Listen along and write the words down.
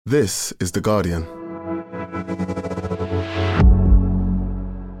This is The Guardian.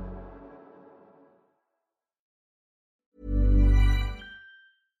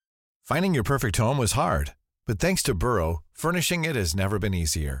 Finding your perfect home was hard, but thanks to Burrow, furnishing it has never been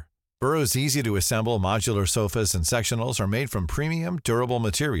easier. Burrow's easy-to-assemble modular sofas and sectionals are made from premium, durable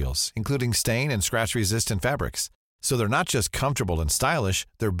materials, including stain and scratch-resistant fabrics. So they're not just comfortable and stylish,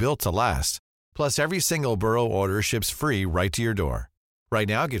 they're built to last. Plus, every single Burrow order ships free right to your door. Right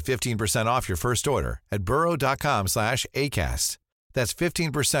now, get 15% off your first order at burrow.com/ACAST. That's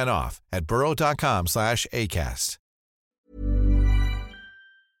 15% off at burrow.com/ACAST.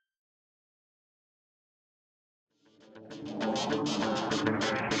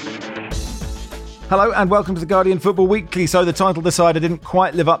 Hello and welcome to the Guardian Football Weekly. So the title decided didn't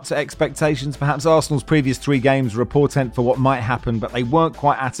quite live up to expectations. Perhaps Arsenal's previous 3 games were a portent for what might happen, but they weren't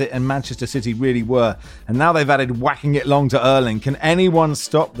quite at it, and Manchester City really were. And now they've added whacking it long to Erling. Can anyone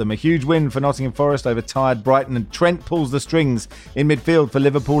stop them? A huge win for Nottingham Forest over tired Brighton, and Trent pulls the strings in midfield for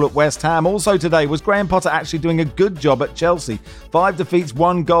Liverpool at West Ham. Also today, was Graham Potter actually doing a good job at Chelsea? 5 defeats,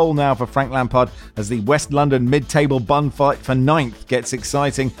 1 goal now for Frank Lampard as the West London mid-table bun fight for 9th gets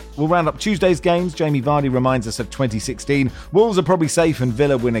exciting. We'll round up Tuesday's games. Jamie Vardy reminds us of 2016. Wolves are probably safe and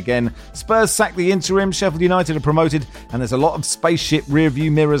Villa win again. Spurs sack the interim. Sheffield United are promoted. And there's a lot of spaceship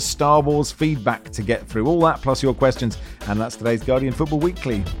rearview mirrors, Star Wars feedback to get through. All that plus your questions. And that's today's Guardian Football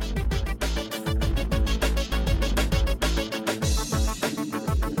Weekly.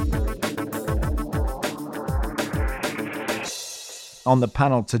 On the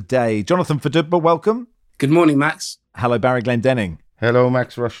panel today, Jonathan Fadugba, welcome. Good morning, Max. Hello, Barry Glendenning. Hello,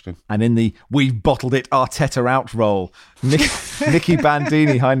 Max Rushton. And in the "we've bottled it" Arteta out role, Nikki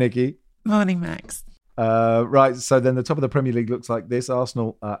Bandini. Hi, Nikki. Morning, Max. Right, so then the top of the Premier League looks like this.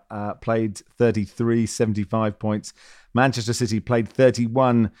 Arsenal played 33, 75 points. Manchester City played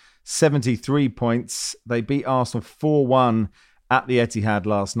 31, 73 points. They beat Arsenal 4-1 at the Etihad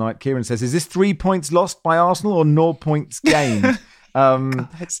last night. Kieran says, is this 3 points lost by Arsenal or 0 points gained? And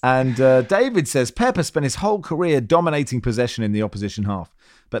David says, Pep has spent his whole career dominating possession in the opposition half.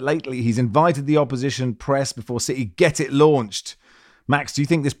 But lately he's invited the opposition press before City get it launched. Max, do you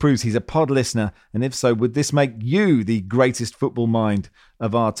think this proves he's a pod listener? And if so, would this make you the greatest football mind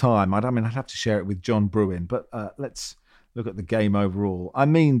of our time? I'd have to share it with John Bruin. But let's look at the game overall. I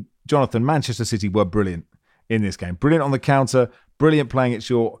mean, Jonathan, Manchester City were brilliant in this game. Brilliant on the counter, brilliant playing it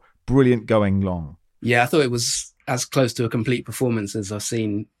short, brilliant going long. Yeah, I thought it was as close to a complete performance as I've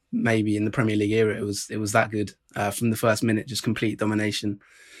seen maybe in the Premier League era. It was that good from the first minute, just complete domination.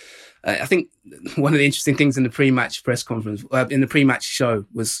 I think one of the interesting things in the pre-match press conference, in the pre-match show,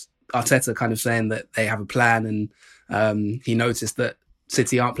 was Arteta kind of saying that they have a plan, and he noticed that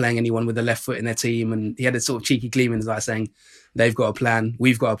City aren't playing anyone with the left foot in their team, and he had a sort of cheeky gleam in his eye saying, they've got a plan,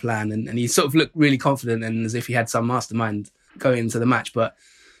 we've got a plan, and he sort of looked really confident and as if he had some mastermind going into the match. But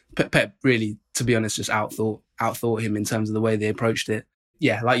Pep really, to be honest, just outthought him in terms of the way they approached it.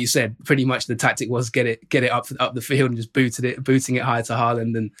 Yeah, like you said, pretty much the tactic was get it up the field and just booting it high to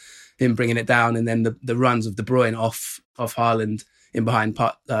Haaland and him bringing it down, and then the runs of De Bruyne off Haaland in behind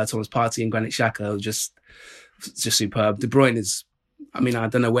Thomas Partey and Granit Xhaka was just superb. De Bruyne is, I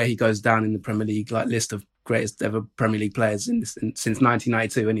don't know where he goes down in the Premier League list of greatest ever Premier League players since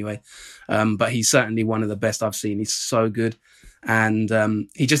 1992 anyway. But he's certainly one of the best I've seen. He's so good. And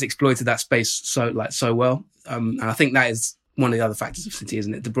he just exploited that space so well. And I think that is one of the other factors of City,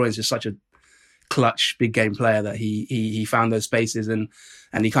 isn't it? De Bruyne's just such a clutch, big game player that he found those spaces and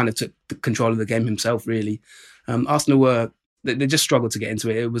he kind of took control of the game himself, really. Arsenal they just struggled to get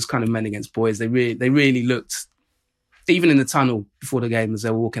into it. It was kind of men against boys. They really looked, even in the tunnel before the game as they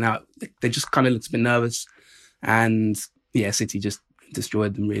were walking out, they just kind of looked a bit nervous. And yeah, City just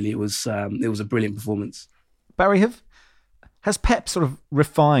destroyed them, really. It was a brilliant performance. Barry, has Pep sort of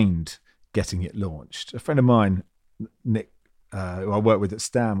refined getting it launched? A friend of mine, Nick, who I work with at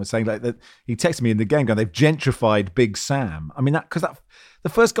Stam, was saying that he texted me in the game going, they've gentrified Big Sam. Because the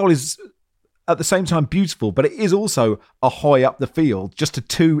first goal is at the same time beautiful, but it is also a hoy up the field just to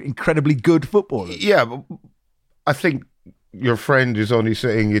 2 incredibly good footballers. Yeah, but I think your friend is only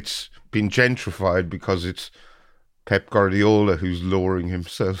saying it's been gentrified because it's Pep Guardiola who's lowering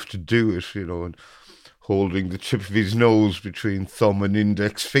himself to do it, and holding the tip of his nose between thumb and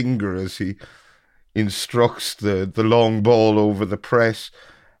index finger as he instructs the long ball over the press.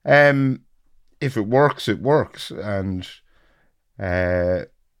 If it works, it works. And that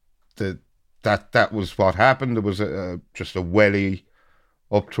was what happened. There was just a welly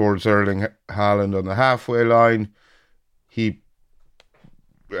up towards Erling Haaland on the halfway line.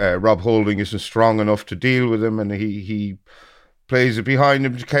 Rob Holding isn't strong enough to deal with him, and he plays it behind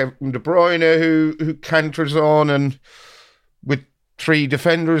him to Kevin De Bruyne, who canters on, and with 3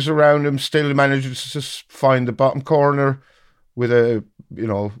 defenders around him, still manages to find the bottom corner with a,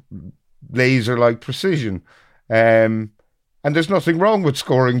 laser-like precision. And there's nothing wrong with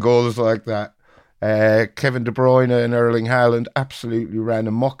scoring goals like that. Kevin De Bruyne and Erling Haaland absolutely ran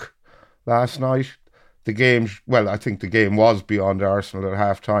amok last night. I think the game was beyond Arsenal at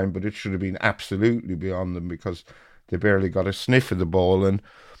half-time, but it should have been absolutely beyond them because they barely got a sniff of the ball. And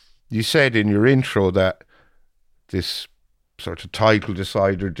you said in your intro that this sort of title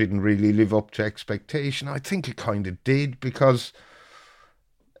decider didn't really live up to expectation. I think it kind of did, because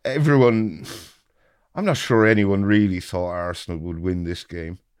I'm not sure anyone really thought Arsenal would win this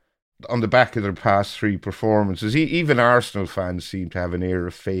game. On the back of their past 3 performances, even Arsenal fans seem to have an air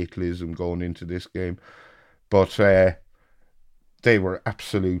of fatalism going into this game. But they were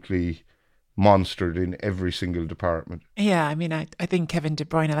absolutely monstered in every single department. Yeah, I mean, I think Kevin De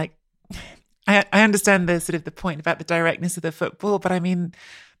Bruyne, I understand the point about the directness of the football, but I mean,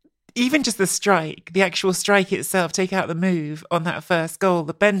 even just the strike, the actual strike itself, take out the move on that first goal,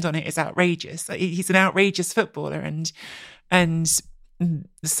 the bend on it is outrageous. He's an outrageous footballer, and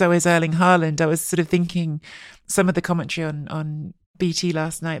so is Erling Haaland. I was sort of thinking some of the commentary on BT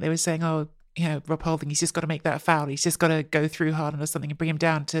last night, they were saying, Rob Holding, he's just got to make that a foul. He's just got to go through Haaland or something and bring him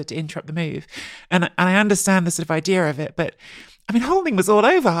down to interrupt the move. And I understand the sort of idea of it, but I mean, Holding was all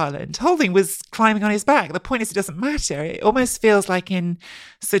over Haaland. Holding was climbing on his back. The point is, it doesn't matter. It almost feels like in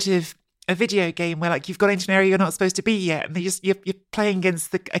sort of a video game where you've got into an area you're not supposed to be yet, and you're playing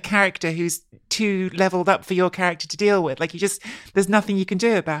against a character who's too leveled up for your character to deal with. There's nothing you can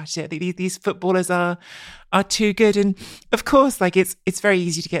do about it. These footballers are too good, and of course, it's very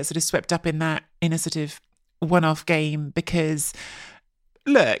easy to get sort of swept up in that in a sort of one-off game because,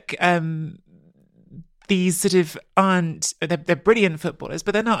 look, these sort of they're brilliant footballers,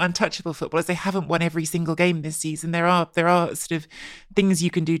 but they're not untouchable footballers. They haven't won every single game this season. There are sort of things you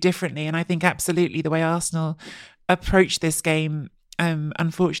can do differently. And I think absolutely the way Arsenal approached this game,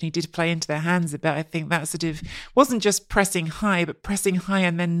 unfortunately did play into their hands a bit. I think that sort of wasn't just pressing high, but pressing high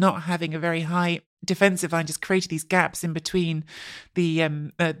and then not having a very high defensive line just created these gaps in between the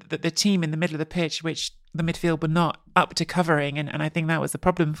team in the middle of the pitch, which the midfield were not up to covering. And I think that was the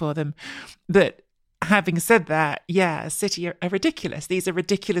problem for them. But having said that, yeah, City are ridiculous. These are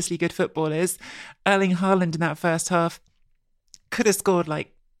ridiculously good footballers. Erling Haaland in that first half could have scored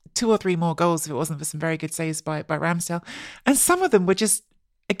 2 or 3 more goals if it wasn't for some very good saves by Ramsdale. And some of them were just,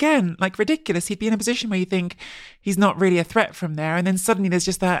 again, ridiculous. He'd be in a position where you think he's not really a threat from there. And then suddenly there's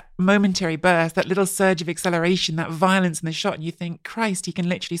just that momentary burst, that little surge of acceleration, that violence in the shot. And you think, Christ, he can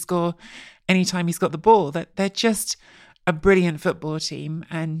literally score anytime he's got the ball. That they're just a brilliant football team,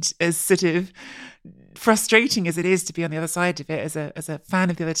 and as sort of frustrating as it is to be on the other side of it as a fan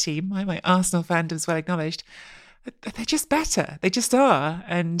of the other team, my Arsenal fandom is well acknowledged, they're just better. They just are,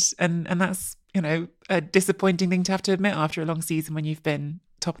 and that's a disappointing thing to have to admit after a long season when you've been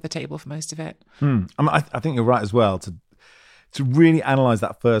top of the table for most of it. I think you're right as well to really analyse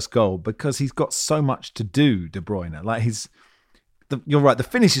that first goal, because he's got so much to do, De Bruyne. You're right, the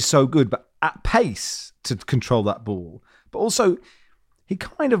finish is so good, but at pace to control that ball. But also, he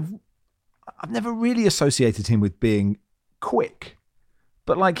I've never really associated him with being quick.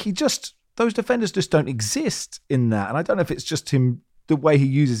 But those defenders just don't exist in that. And I don't know if it's just him, the way he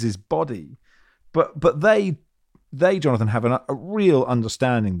uses his body. But they Jonathan, have a real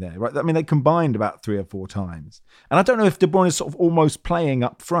understanding there, right? I mean, they combined about 3 or 4 times. And I don't know if De Bruyne is sort of almost playing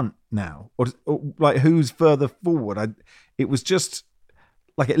up front now, or who's further forward. It was just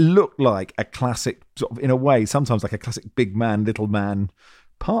it looked like a classic, sort of in a way, sometimes like a classic big man, little man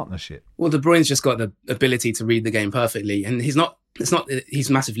partnership. Well, De Bruyne's just got the ability to read the game perfectly, and it's not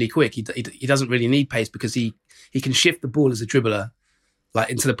he's massively quick. He doesn't really need pace because he can shift the ball as a dribbler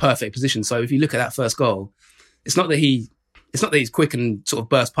into the perfect position. So if you look at that first goal, it's not that he's quick and sort of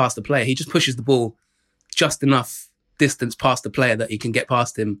bursts past the player. He just pushes the ball just enough distance past the player that he can get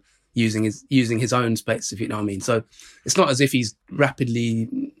past him using his own space, if you know what I mean. So it's not as if he's rapidly,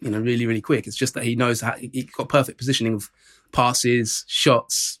 really, really quick. It's just that he knows how he's got perfect positioning of passes,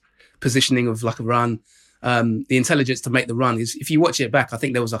 shots, positioning of a run. The intelligence to make the run is, if you watch it back, I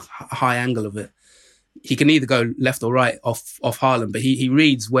think there was a high angle of it. He can either go left or right off Haaland, but he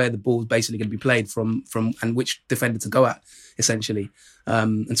reads where the ball's basically going to be played from and which defender to go at, essentially,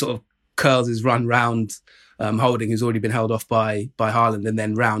 and sort of curls his run round Holding, who's already been held off by Haaland, and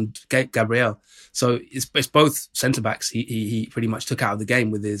then round Gabriel. So it's both centre-backs he pretty much took out of the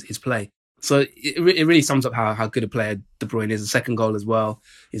game with his play. So it really sums up how good a player De Bruyne is. The second goal as well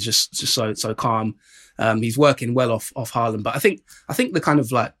is just so calm. He's working well off Haaland, but I think the kind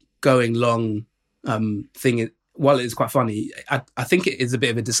of like going long thing, while it is quite funny, I think it is a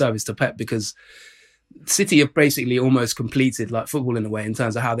bit of a disservice to Pep, because City have basically almost completed like football in a way in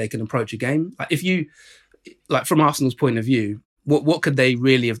terms of how they can approach a game. Like if you, like from Arsenal's point of view, what could they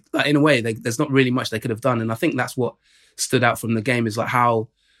really have, like in a way, there's not really much they could have done. And I think that's what stood out from the game, is like how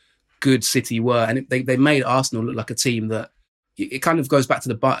good City were. And they made Arsenal look like a team that, it kind of goes back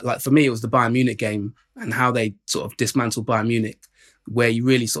to like for me, it was the Bayern Munich game and how they sort of dismantled Bayern Munich, where you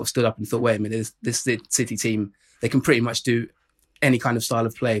really sort of stood up and thought, wait a minute, this City team, they can pretty much do any kind of style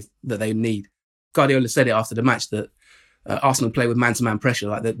of play that they need. Guardiola said it after the match that Arsenal play with man-to-man pressure.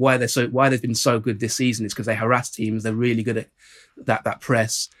 Like that, why they've been so good this season is because they harass teams. They're really good at that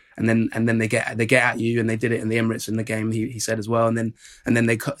press, and then they get at you, and they did it in the Emirates in the game. He said as well, and then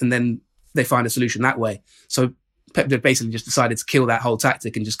they find a solution that way. So Pep basically just decided to kill that whole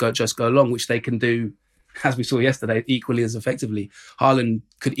tactic and just go along, which they can do, as we saw yesterday, equally as effectively. Haaland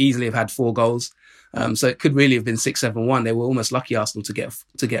could easily have had 4 goals. So it could really have been 6-7-1. They were almost lucky, Arsenal,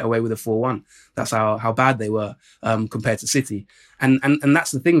 to get away with a 4-1. That's how bad they were compared to City. And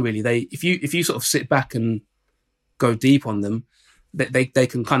that's the thing, really. If you sort of sit back and go deep on them, they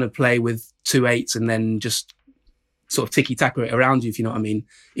can kind of play with 2 8s and then just sort of ticky-tacker it around you, if you know what I mean.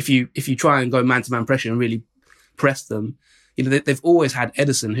 If you try and go man-to-man pressure and really press them, you know, they've always had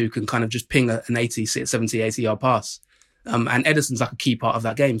Ederson, who can kind of just ping an 80-yard pass. And Ederson's like a key part of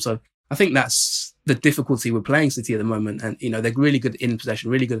that game. So I think that's the difficulty with playing City at the moment. And, you know, they're really good in possession,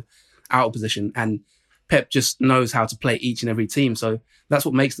 really good out of position. And Pep just knows how to play each and every team. So that's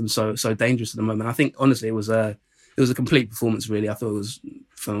what makes them so dangerous at the moment. I think, honestly, it was a complete performance, really. I thought it was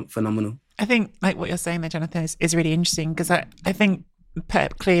phenomenal. I think, like what you're saying there, Jonathan, is really interesting, because I think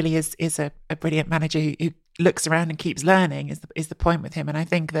Pep clearly is a brilliant manager who looks around and keeps learning is the point with him. And I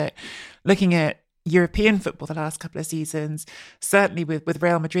think that looking at European football the last couple of seasons, certainly with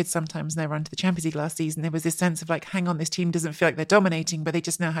Real Madrid sometimes in their run to the Champions League last season, there was this sense of like, hang on, this team doesn't feel like they're dominating, but they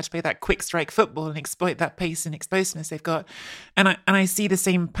just know how to play that quick strike football and exploit that pace and explosiveness they've got. And I see the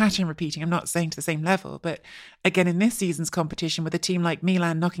same pattern repeating. I'm not saying to the same level, but again, in this season's competition with a team like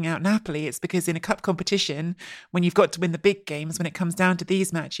Milan knocking out Napoli, it's because in a cup competition, when you've got to win the big games, when it comes down to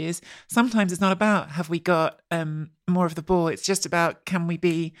these matches, sometimes it's not about have we got more of the ball. It's just about, can we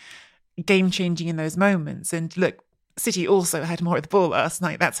be game-changing in those moments? And look, City also had more of the ball last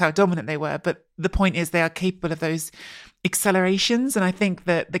night. That's how dominant they were. But the point is, they are capable of those accelerations. And I think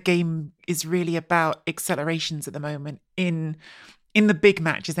that the game is really about accelerations at the moment in the big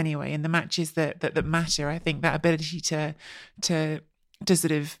matches anyway, in the matches that matter. I think that ability to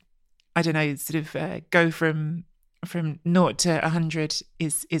sort of, I don't know, go from 0 to 100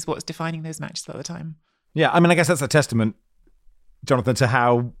 is what's defining those matches a lot of the time. Yeah, I mean, I guess that's a testament, Jonathan, to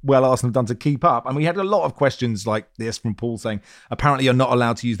how well Arsenal have done to keep up. And we had a lot of questions like this from Paul saying, apparently you're not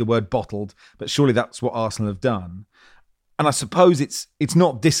allowed to use the word bottled, but surely that's what Arsenal have done. And I suppose it's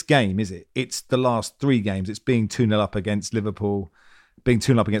not this game, is it? It's the last 3 games. It's being 2-0 up against Liverpool, being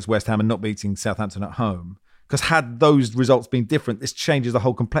 2-0 up against West Ham, and not beating Southampton at home. Because had those results been different, this changes the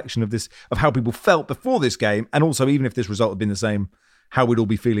whole complexion of how people felt before this game. And also, even if this result had been the same, how we'd all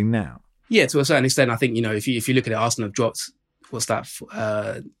be feeling now. Yeah, to a certain extent. I think, you know, if you look at it, Arsenal have dropped, what's that,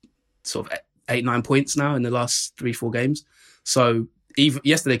 sort of 8-9 points now in the last 3-4 games. So even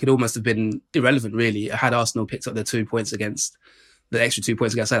yesterday could almost have been irrelevant, really, had Arsenal picked up the extra 2 points against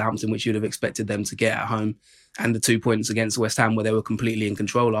Southampton, which you'd have expected them to get at home, and the 2 points against West Ham, where they were completely in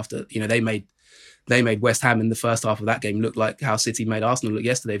control after, you know, they made West Ham in the first half of that game look like how City made Arsenal look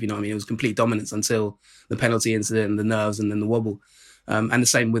yesterday, if you know what I mean. It was complete dominance until the penalty incident, the nerves, and then the wobble. And the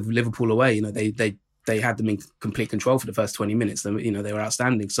same with Liverpool away. You know, they had them in complete control for the first 20 minutes. You know, they were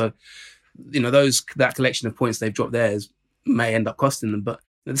outstanding. So, you know, that collection of points they've dropped there may end up costing them, but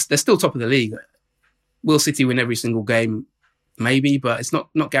they're still top of the league. Will City win every single game? Maybe, but it's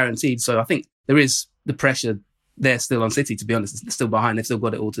not guaranteed. So I think there is the pressure there still on City, to be honest. They're still behind. They've still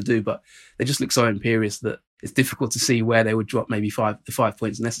got it all to do, but they just look so imperious that it's difficult to see where they would drop maybe the 5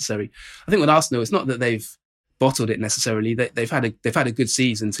 points necessary. I think with Arsenal, it's not that they've bottled it necessarily. They've had a good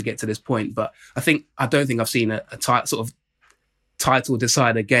season to get to this point, but I don't think I've seen a sort of title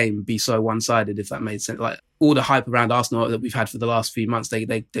decider game be so one-sided, if that made sense. Like all the hype around Arsenal that we've had for the last few months,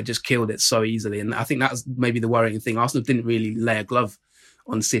 they just killed it so easily, and I think that's maybe the worrying thing. Arsenal didn't really lay a glove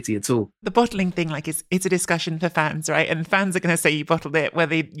on City at all. The bottling thing, like, it's a discussion for fans, right? And fans are going to say you bottled it,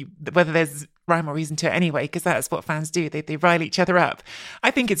 whether there's rhyme or reason to it anyway, because that's what fans do. They rile each other up. I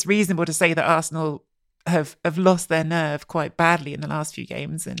think it's reasonable to say that Arsenal have lost their nerve quite badly in the last few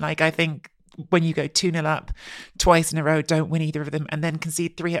games. And like, I think when you go 2-0 up twice in a row, don't win either of them, and then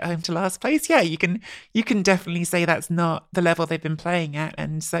concede 3 at home to last place, yeah, you can definitely say that's not the level they've been playing at.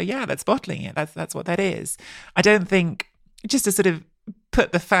 And so, yeah, that's bottling it. That's what that is. I don't think, just to sort of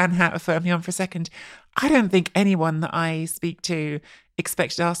put the fan hat firmly on for a second, I don't think anyone that I speak to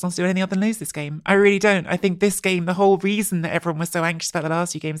expected Arsenal to do anything other than lose this game. I really don't. I think this game, the whole reason that everyone was so anxious about the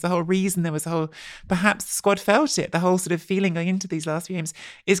last few games, the whole reason there was perhaps the squad felt it, the whole sort of feeling going into these last few games,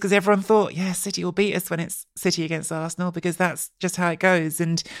 is because everyone thought, yeah, City will beat us when it's City against Arsenal, because that's just how it goes.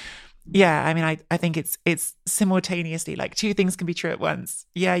 And yeah, I mean, I think it's simultaneously, like, two things can be true at once.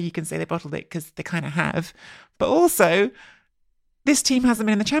 Yeah, you can say they bottled it because they kind of have, but also, this team hasn't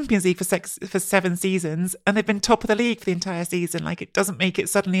been in the Champions League for 7 seasons, and they've been top of the league for the entire season. Like, it doesn't make it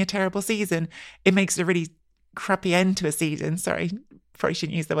suddenly a terrible season. It makes it a really crappy end to a season. Sorry, probably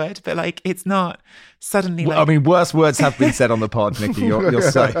shouldn't use the word, but like, it's not suddenly like... I mean, worse words have been said on the pod, Nikki. You're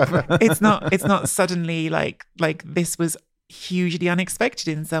safe. It's not suddenly like this was hugely unexpected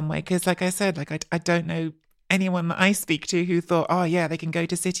in some way. Because like I said, like I don't know anyone that I speak to who thought, oh yeah, they can go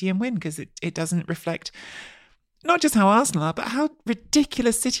to City and win, because it doesn't reflect not just how Arsenal are, but how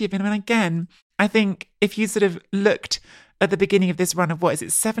ridiculous City have been. I mean, again, I think if you sort of looked at the beginning of this run of,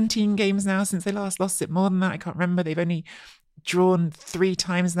 17 games now since they last lost it? More than that, I can't remember. They've only drawn 3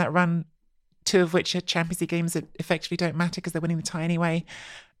 times in that run, 2 of which are Champions League games that effectively don't matter because they're winning the tie anyway.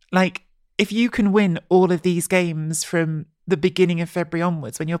 Like, if you can win all of these games from the beginning of February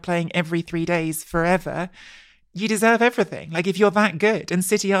onwards, when you're playing every 3 days forever, you deserve everything. Like, if you're that good, and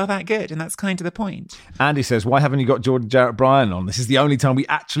City are that good, and that's kind of the point. Andy says, why haven't you got Jordan Jarrett Bryan on? This is the only time we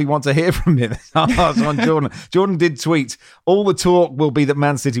actually want to hear from him. On Jordan. Jordan did tweet, all the talk will be that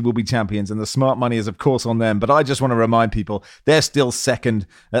Man City will be champions, and the smart money is of course on them, but I just want to remind people they're still second.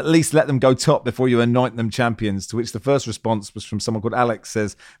 At least let them go top before you anoint them champions. To which the first response was from someone called Alex,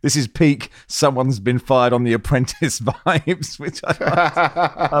 says, this is peak someone's been fired on The Apprentice vibes, which I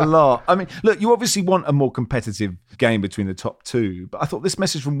liked a lot. I mean, look, you obviously want a more competitive game between the top 2, but I thought this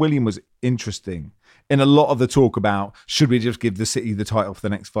message from William was interesting in a lot of the talk about, should we just give the City the title for the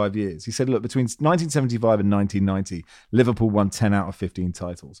next 5 years? He said, look, between 1975 and 1990, Liverpool won 10 out of 15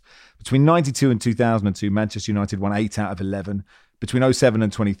 titles. Between 92 and 2002, Manchester United won 8 out of 11. Between 07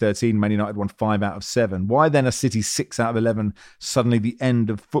 and 2013, Man United won 5 out of 7. Why then are City 6 out of 11 suddenly the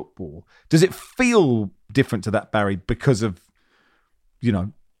end of football? Does it feel different to that, Barry, because of,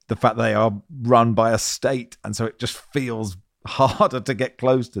 the fact they are run by a state, and so it just feels harder to get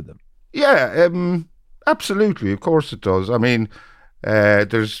close to them? Yeah, absolutely. Of course it does. I mean,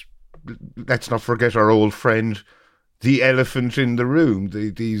 let's not forget our old friend, the elephant in the room,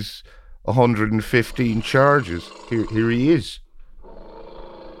 these 115 charges. Here he is.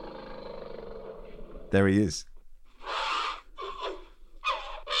 There he is.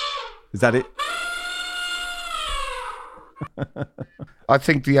 Is that it? I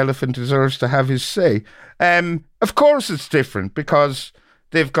think the elephant deserves to have his say. Of course it's different because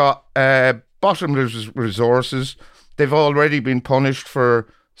they've got bottomless resources. They've already been punished for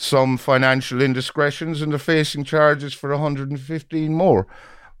some financial indiscretions, and they're facing charges for 115 more.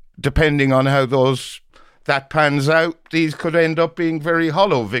 Depending on how that pans out, these could end up being very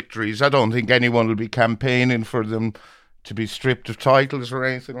hollow victories. I don't think anyone will be campaigning for them to be stripped of titles or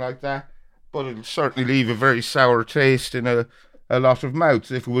anything like that, but it'll certainly leave a very sour taste in a lot of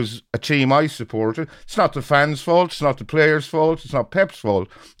mouths. If it was a team I supported, it's not the fans' fault, it's not the players' fault, it's not Pep's fault.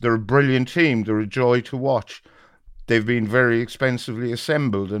 They're a brilliant team, they're a joy to watch. They've been very expensively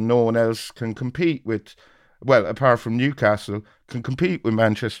assembled, and no one else can compete with, well, apart from Newcastle, can compete with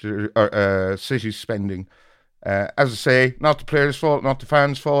Manchester City's spending. As I say, not the players' fault, not the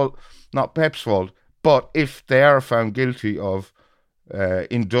fans' fault, not Pep's fault. But if they are found guilty of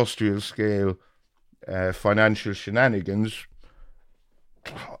industrial scale financial shenanigans,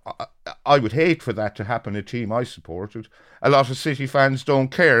 I would hate for that to happen to a team I supported. A lot of City fans don't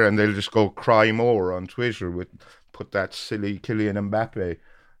care, and they'll just go cry more on Twitter put that silly Kylian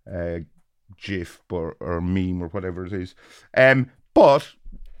Mbappe gif or meme or whatever it is. But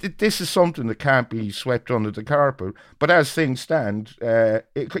this is something that can't be swept under the carpet. But as things stand, of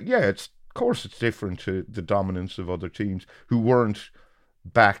course it's different to the dominance of other teams who weren't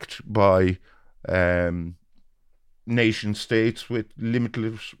backed by nation states with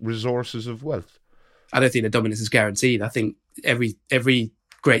limitless resources of wealth. I don't think the dominance is guaranteed. I think every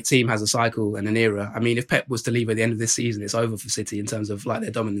great team has a cycle and an era. I mean, if Pep was to leave at the end of this season, it's over for City in terms of like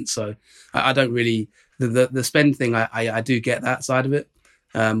their dominance. So I don't really the spend thing. I do get that side of it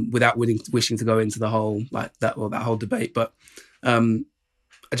without wishing to go into the whole that whole debate. But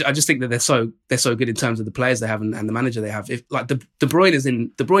I just think that they're so good in terms of the players they have and the manager they have. If like De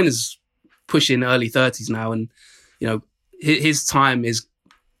Bruyne is pushing early 30s now, and you know his time is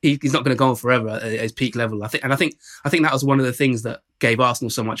he's not going to go on forever at his peak level. I think that was one of the things that gave Arsenal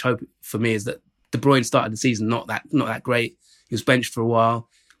so much hope for me, is that De Bruyne started the season not that great. He was benched for a while.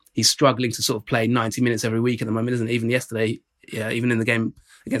 He's struggling to sort of play 90 minutes every week at the moment, isn't it? Even yesterday, even in the game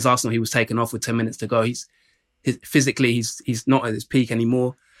against Arsenal, he was taken off with 10 minutes to go. Physically, he's not at his peak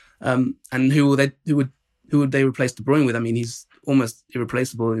anymore. And who would they replace De Bruyne with? I mean, he's almost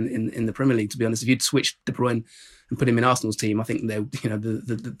irreplaceable in the Premier League, to be honest. If you'd switch De Bruyne and put him in Arsenal's team, I think the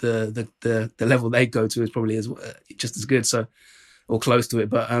level they go to is probably just as good, so or close to it.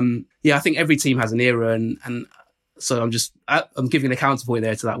 But I think every team has an era, and so I'm giving a counterpoint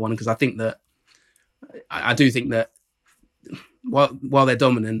there to that one, because I think that I do think that while they're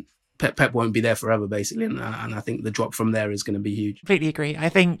dominant, Pep won't be there forever, basically, and I think the drop from there is going to be huge. Completely agree. I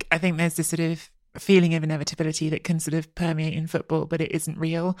think there's this sort of feeling of inevitability that can sort of permeate in football, but it isn't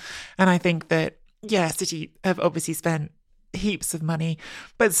real. And I think that City have obviously spent heaps of money,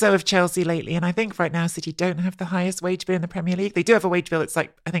 but so have Chelsea lately. And I think right now City don't have the highest wage bill in the Premier League. They do have a wage bill that's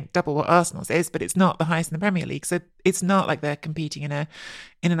like, I think, double what Arsenal's is, but it's not the highest in the Premier League. So it's not like they're competing in an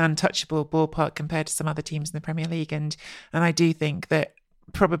untouchable ballpark compared to some other teams in the Premier League. And I do think that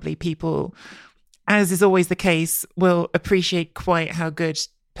probably people, as is always the case, will appreciate quite how good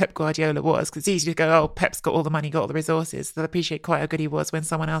Pep Guardiola was, because it's easy to go, oh, Pep's got all the money, got all the resources. They'll appreciate quite how good he was when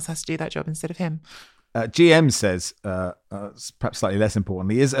someone else has to do that job instead of him. GM says, perhaps slightly less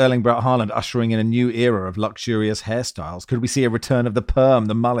importantly, is Erling Braut Haaland ushering in a new era of luxurious hairstyles? Could we see a return of the perm,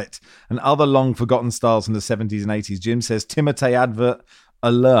 the mullet, and other long-forgotten styles from the 70s and 80s? Jim says, Timotei advert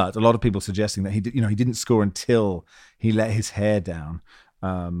alert. A lot of people suggesting that he didn't score until he let his hair down.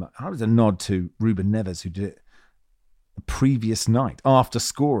 I was a nod to Ruben Neves, who did it the previous night after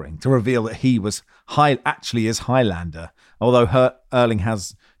scoring to reveal that he was actually is Highlander, although Erling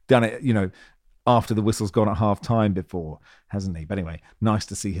has done it, after the whistle's gone at half time before, hasn't he? But anyway, nice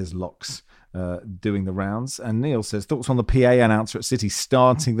to see his locks doing the rounds. And Neil says, thoughts on the PA announcer at City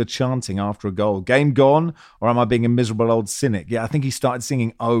starting the chanting after a goal? Game gone, or am I being a miserable old cynic? Yeah, I think he started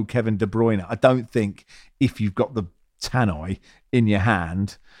singing, "Oh, Kevin De Bruyne." I don't think if you've got the tannoy in your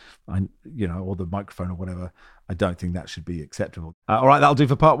hand, or the microphone or whatever, I don't think that should be acceptable. All right, that'll do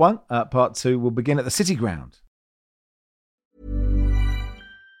for part one. Part two will begin at the City Ground.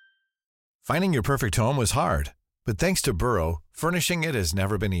 Finding your perfect home was hard, but thanks to Burrow, furnishing it has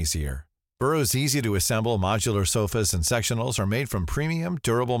never been easier. Burrow's easy-to-assemble modular sofas and sectionals are made from premium,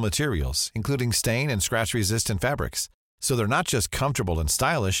 durable materials, including stain and scratch-resistant fabrics. So they're not just comfortable and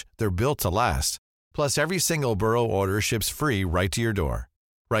stylish, they're built to last. Plus, every single Burrow order ships free right to your door.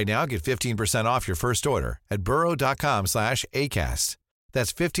 Right now, get 15% off your first order at burrow.com/ACAST.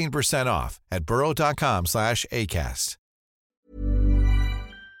 That's 15% off at burrow.com/ACAST.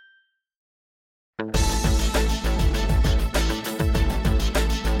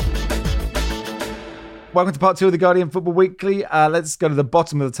 Welcome to part two of the Guardian Football Weekly. Let's go to the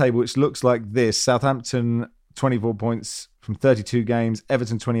bottom of the table, which looks like this. Southampton, 24 points from 32 games.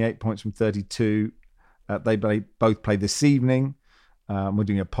 Everton, 28 points from 32. They both play this evening. We're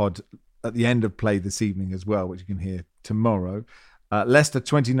doing a pod at the end of play this evening as well, which you can hear tomorrow. Leicester,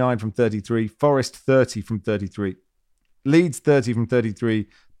 29 from 33. Forest, 30 from 33. Leeds, 30 from 33.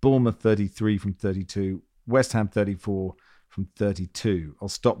 Bournemouth, 33 from 32. West Ham, 34 from 32. I'll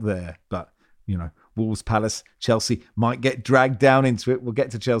stop there, but, Wolves, Palace, Chelsea might get dragged down into it. We'll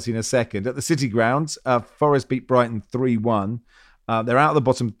get to Chelsea in a second. At the City Ground, Forest beat Brighton 3-1. They're out of the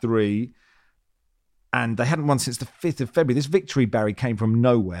bottom three, and they hadn't won since the 5th of February. This victory, Barry, came from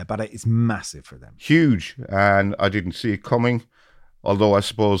nowhere, but it's massive for them. Huge, and I didn't see it coming. Although I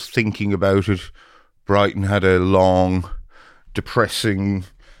suppose thinking about it, Brighton had a long, depressing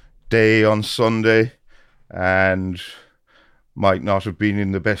day on Sunday and might not have been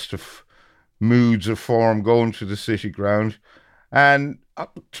in the best of moods or form going to the City Ground. And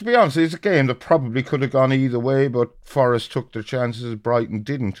to be honest, it's a game that probably could have gone either way, but Forest took their chances, Brighton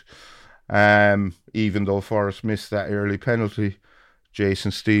didn't. Even though Forest missed that early penalty, Jason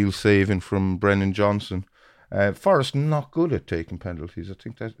Steele saving from Brennan Johnson. Forest not good at taking penalties. I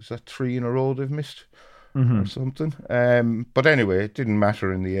think is that 3 in a row they've missed or something. But anyway, it didn't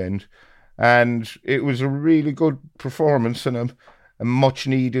matter in the end. And it was a really good performance and a much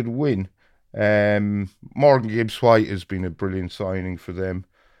needed win. Morgan Gibbs-White has been a brilliant signing for them,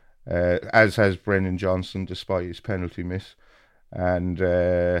 as has Brennan Johnson, despite his penalty miss. And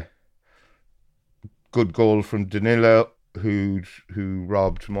good goal from Danilo, who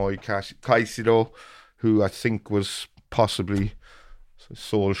robbed Moi Caicedo, who I think was possibly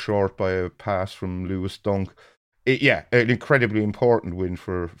sold short by a pass from Lewis Dunk. An incredibly important win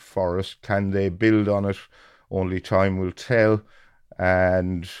for Forest. Can they build on it? Only time will tell.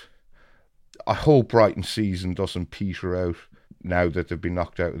 And I hope Brighton's season doesn't peter out now that they've been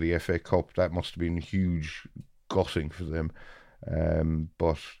knocked out of the FA Cup. That must have been huge gutting for them.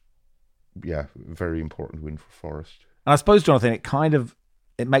 But yeah, very important win for Forest. And I suppose, Jonathan,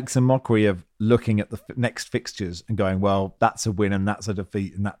 it makes a mockery of looking at the next fixtures and going, well, that's a win and that's a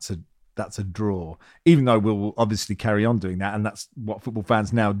defeat and that's a draw. Even though we'll obviously carry on doing that, and that's what football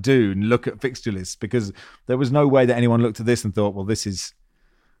fans now do, and look at fixture lists, because there was no way that anyone looked at this and thought, well, this is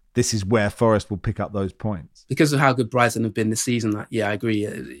where Forest will pick up those points. Because of how good Brighton have been this season, I agree.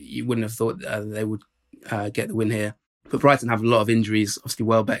 You wouldn't have thought they would get the win here. But Brighton have a lot of injuries. Obviously,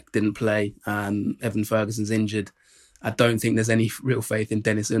 Welbeck didn't play. Evan Ferguson's injured. I don't think there's any real faith in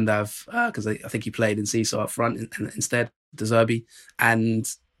Dennis Undav because I think he played in Seesaw up front instead, De Zerbi. And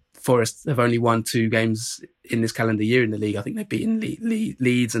Forest have only won 2 games in this calendar year in the league. I think they've beaten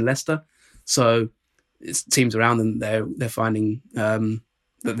Leeds and Leicester. So it's teams around them, they're finding that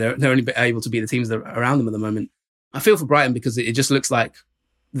they're only able to beat the teams that are around them at the moment. I feel for Brighton because it just looks like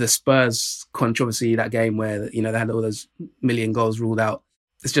the Spurs controversy, that game where they had all those million goals ruled out.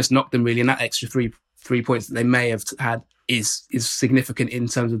 It's just knocked them really, and that extra three points that they may have had is significant in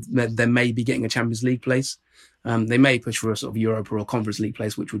terms of they may be getting a Champions League place. They may push for a sort of Europa or Conference League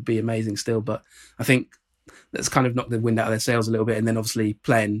place, which would be amazing still. But I think that's kind of knocked the wind out of their sails a little bit. And then obviously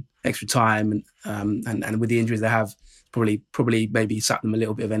playing extra time and with the injuries they have, probably maybe sapped them a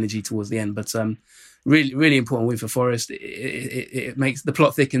little bit of energy towards the end. But really, really important win for Forest. It makes the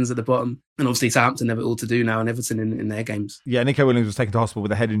plot thickens at the bottom. And obviously Southampton have it all to do now and Everton in their games. Yeah, Nico Williams was taken to hospital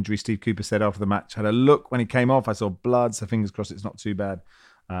with a head injury, Steve Cooper said after the match. Had a look when he came off. I saw blood, so fingers crossed it's not too bad.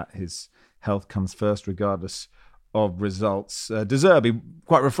 His health comes first regardless of results. De Zerbi,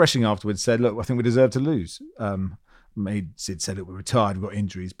 quite refreshing afterwards, said, look, I think we deserve to lose. Sid said that we're retired, we've got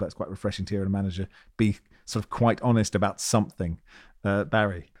injuries, but it's quite refreshing to hear a manager be sort of quite honest about something.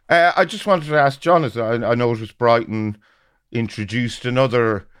 Barry? I just wanted to ask Jonathan, I noticed Brighton introduced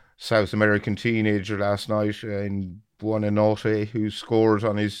another South American teenager last night in Buonanotte, who scored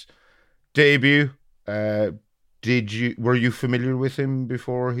on his debut. Were you familiar with him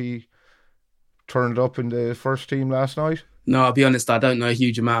before he turned up in the first team last night? No, I'll be honest, I don't know a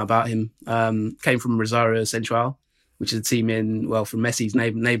huge amount about him. Came from Rosario Central, which is a team from Messi's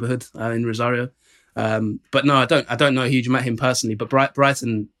neighbourhood in Rosario. But no, I don't know a huge amount of him personally. But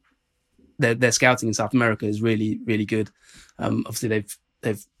Brighton, their scouting in South America is really, really good. Obviously,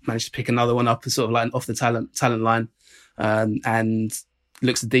 they've managed to pick another one up, sort of like off the talent line, and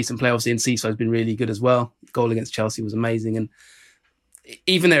looks a decent player. Obviously, in Seesaw has been really good as well. Goal against Chelsea was amazing, and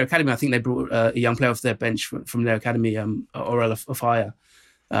even their academy, I think they brought a young player off their bench from their academy, Aurel Afaya,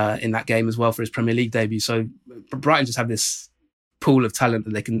 in that game as well for his Premier League debut. So Brighton just have this pool of talent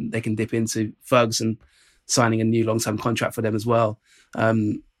that they can dip into. Ferguson signing a new long-term contract for them as well.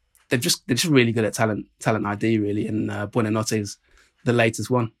 They're just really good at talent ID really, and Buonanotte is the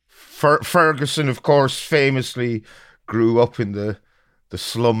latest one. Ferguson, of course, famously grew up in the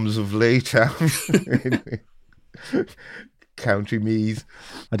slums of Laytown, County Meath.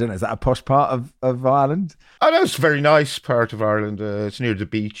 I don't know, is that a posh part of Ireland? I know it's a very nice part of Ireland. It's near the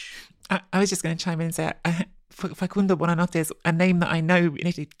beach. I was just going to chime in and say, Facundo Buonanotte is a name that I know in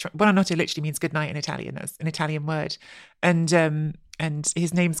Italy. Buonanotte literally means good night in Italian. That's an Italian word. And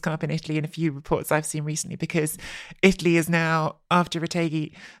his name's come up in Italy in a few reports I've seen recently, because Italy is now, after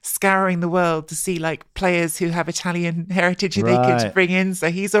Retegui, scouring the world to see like players who have Italian heritage who they could bring in. So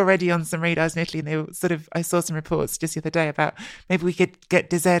he's already on some radars in Italy. And they were I saw some reports just the other day about maybe we could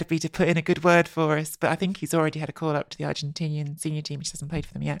get De Zerbi to put in a good word for us. But I think he's already had a call up to the Argentinian senior team, which hasn't played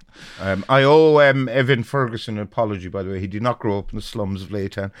for them yet. I owe Evan Ferguson an apology, by the way. He did not grow up in the slums of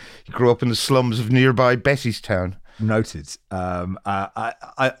Laytown. He grew up in the slums of nearby Bettystown. Noted.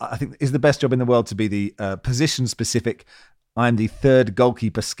 I think it's the best job in the world to be the position-specific. I'm the third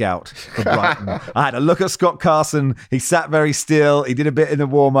goalkeeper scout for Brighton. I had a look at Scott Carson. He sat very still. He did a bit in the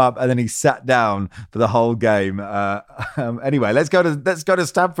warm-up, and then he sat down for the whole game. Anyway, let's go to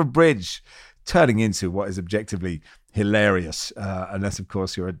Stamford Bridge, turning into what is objectively hilarious, unless, of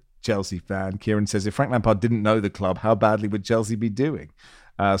course, you're a Chelsea fan. Kieran says, if Frank Lampard didn't know the club, how badly would Chelsea be doing?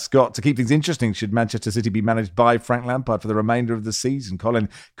 Scott, to keep things interesting, should Manchester City be managed by Frank Lampard for the remainder of the season? Colin,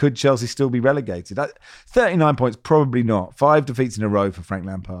 could Chelsea still be relegated? 39 points, probably not. 5 defeats in a row for Frank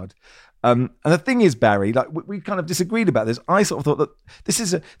Lampard. And the thing is, Barry, like we kind of disagreed about this. I sort of thought that this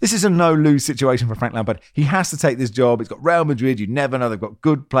is a no-lose situation for Frank Lampard. He has to take this job. It's got Real Madrid. You never know. They've got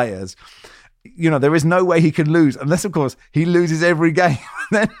good players. there is no way he can lose unless, of course, he loses every game.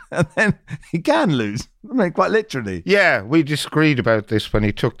 and then he can lose. I mean, quite literally. Yeah, we disagreed about this when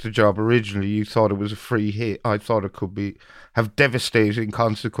he took the job originally. You thought it was a free hit. I thought it could have devastating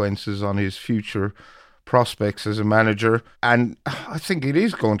consequences on his future prospects as a manager. And I think it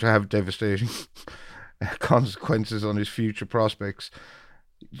is going to have devastating consequences on his future prospects.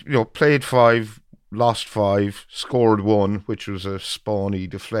 Played 5, lost 5, scored 1, which was a spawny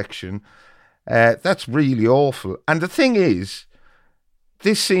deflection. That's really awful. And the thing is,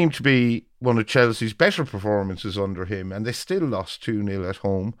 this seemed to be one of Chelsea's better performances under him, and they still lost 2-0 at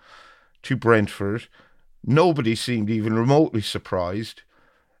home to Brentford. Nobody seemed even remotely surprised.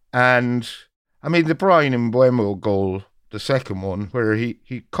 And, I mean, the Bryan Mbeumo goal, the second one, where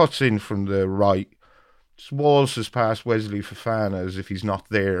he cuts in from the right, just waltzes past Wesley Fofana as if he's not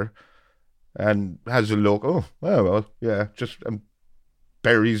there, and has a look, just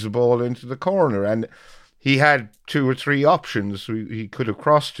buries the ball into the corner. And he had 2 or 3 options he could have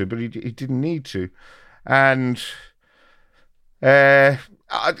crossed to, but he didn't need to. And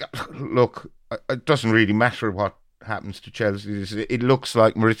look, it doesn't really matter what happens to Chelsea. It looks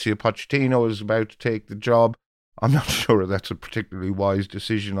like Maurizio Pochettino is about to take the job. I'm not sure that's a particularly wise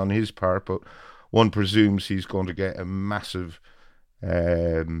decision on his part, but one presumes he's going to get a massive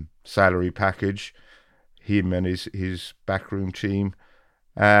salary package, him and his backroom team.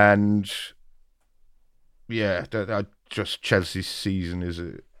 And yeah, just Chelsea's season is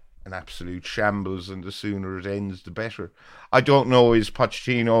an absolute shambles, and the sooner it ends, the better. I don't know, is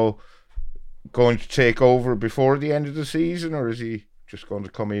Pochettino going to take over before the end of the season, or is he just going to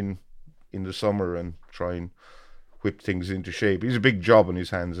come in the summer and try and whip things into shape? He's a big job on his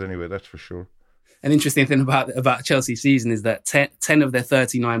hands anyway, that's for sure. An interesting thing about Chelsea's season is that 10 of their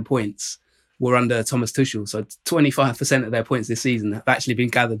 39 points were under Thomas Tuchel. So 25% of their points this season have actually been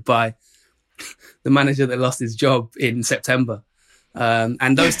gathered by the manager that lost his job in September.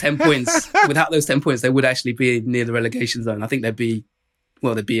 And those 10 points, without those 10 points, they would actually be near the relegation zone. I think they'd be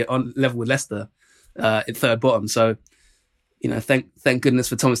on level with Leicester at third bottom. So, thank goodness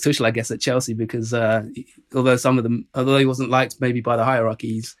for Thomas Tuchel, I guess, at Chelsea, because although he wasn't liked maybe by the hierarchy,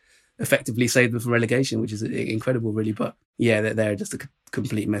 he's effectively saved them from relegation, which is incredible, really. But yeah, they're just a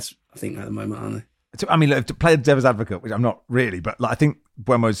complete mess, I think, at the moment, aren't they? I mean, look, to play the devil's advocate, which I'm not really, but I think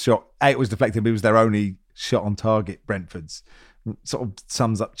Buemo's shot, it was deflected, but it was their only shot on target, Brentford's. Sort of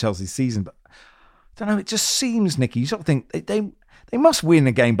sums up Chelsea's season. But I don't know, it just seems, Nicky, you sort of think they must win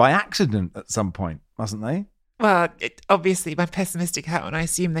a game by accident at some point, mustn't they? Well, obviously, my pessimistic hat on, I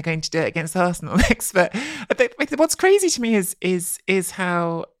assume they're going to do it against Arsenal next. But what's crazy to me is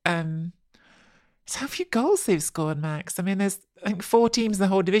how few goals they've scored, Max. I mean, there's I think 4 teams in the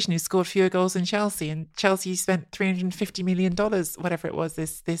whole division who scored fewer goals than Chelsea, and Chelsea spent $350 million, whatever it was.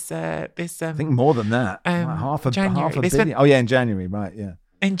 This I think more than that, half a billion. Oh yeah, in January, right? Yeah,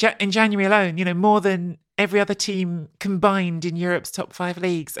 in January alone, more than every other team combined in Europe's top 5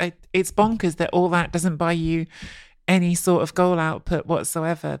 leagues. It's bonkers that all that doesn't buy you any sort of goal output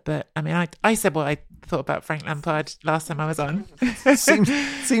whatsoever. But I mean, I said what I thought about Frank Lampard last time I was on.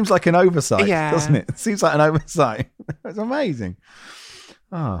 seems like an oversight, doesn't it? It seems like an oversight. It's amazing.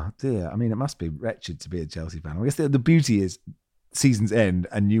 Oh dear. I mean, it must be wretched to be a Chelsea fan. I guess the beauty is seasons end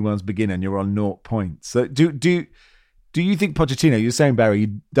and new ones begin, and you're on 0 points. So do you think Pochettino, you're saying, Barry,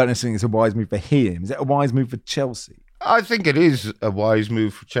 you don't necessarily think it's a wise move for him? Is it a wise move for Chelsea? I think it is a wise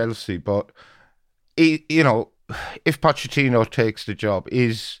move for Chelsea, but if Pochettino takes the job,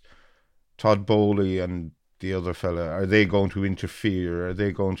 is Todd Bowley and the other fella, are they going to interfere? Are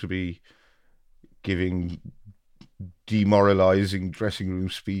they going to be giving demoralising dressing room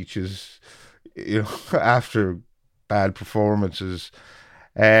speeches, after bad performances?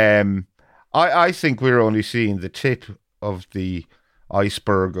 I think we're only seeing the tip of the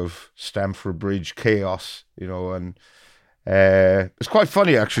iceberg of Stamford Bridge chaos, and it's quite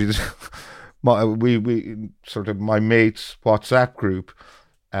funny actually. We sort of my mates' WhatsApp group,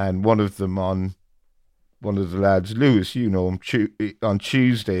 and one of the lads, Lewis, him, on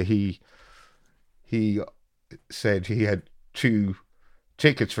Tuesday he said he had 2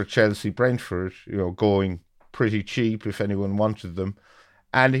 tickets for Chelsea Brentford, going pretty cheap if anyone wanted them,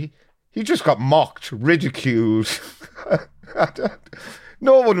 and he just got mocked, ridiculed.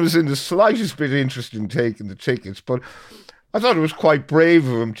 No one was in the slightest bit interested in taking the tickets, but I thought it was quite brave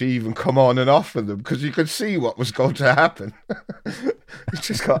of him to even come on and offer them, because you could see what was going to happen. He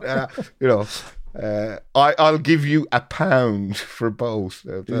just got, I'll give you £1 for both.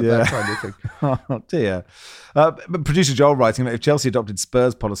 That kind of thing. Oh dear. But producer Joel writing that if Chelsea adopted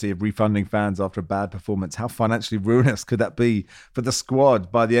Spurs' policy of refunding fans after a bad performance, how financially ruinous could that be for the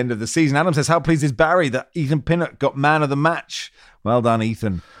squad by the end of the season? Adam says, how pleased is Barry that Ethan Pinnock got man of the match? Well done,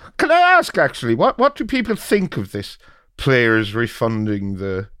 Ethan. Can I ask, actually, what do people think of this? Players refunding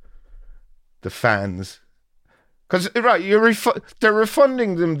the fans? Because, right, they're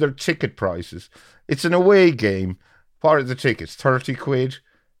refunding them their ticket prices. It's an away game. What are the tickets? 30 quid?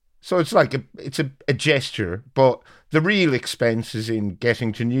 So it's like a gesture, but the real expense is in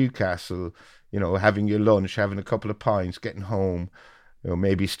getting to Newcastle, having your lunch, having a couple of pints, getting home,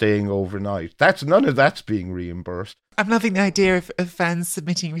 maybe staying overnight. None of that's being reimbursed. I'm loving the idea of fans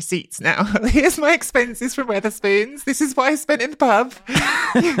submitting receipts now. Here's my expenses from Wetherspoons. This is what I spent in the pub.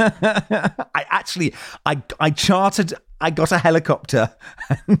 I got a helicopter,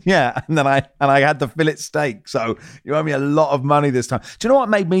 and then I had the fillet steak. So you owe me a lot of money this time. Do you know what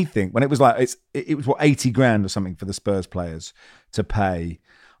made me think when it was like it was what, 80 grand or something for the Spurs players to pay?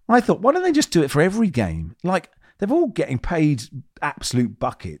 I thought, why don't they just do it for every game? Like, they're all getting paid absolute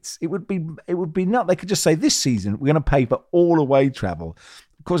buckets. It would be nuts. They could just say, this season we're going to pay for all away travel.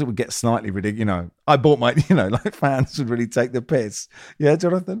 Of course, it would get slightly ridiculous. I bought my, like fans would really take the piss. Yeah,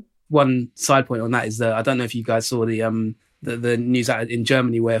 Jonathan? One side point on that is that I don't know if you guys saw the news out in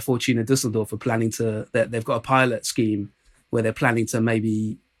Germany where Fortuna Düsseldorf are planning they've got a pilot scheme where they're planning to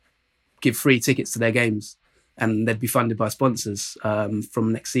maybe give free tickets to their games, and they'd be funded by sponsors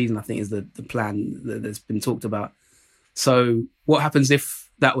from next season, I think is the plan that's been talked about. So what happens if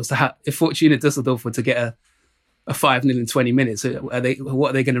that was if Fortuna Düsseldorf were to get a 5-0 in 20 minutes? What are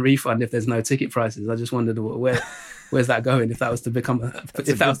they going to refund if there's no ticket prices? I just wondered where's that going? If that was to become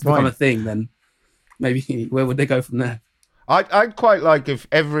a thing, then maybe where would they go from there? I'd quite like if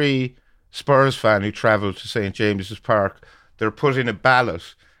every Spurs fan who travelled to St James's Park, they're put in a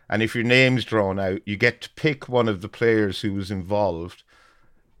ballot, and if your name's drawn out, you get to pick one of the players who was involved.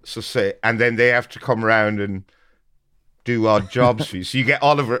 And then they have to come around and do odd jobs for you. So you get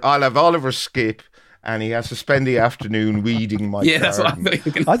Oliver. I'll have Oliver skip, and he has to spend the afternoon weeding my garden. That's what I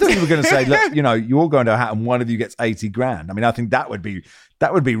thought. I thought you were going to say, look, you're going to a hat and one of you gets 80 grand. I mean, I think that would be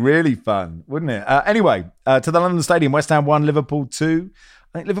really fun, wouldn't it? Anyway, to the London Stadium, West Ham 1, Liverpool 2.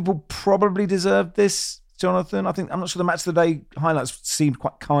 I think Liverpool probably deserved this, Jonathan. I'm not sure the match of the day highlights seemed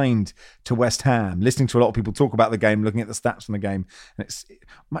quite kind to West Ham. Listening to a lot of people talk about the game, looking at the stats from the game, and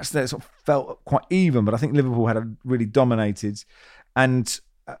match of the day sort of felt quite even, but I think Liverpool had really dominated. And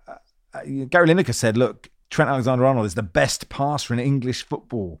Gary Lineker said, look, Trent Alexander-Arnold is the best passer in English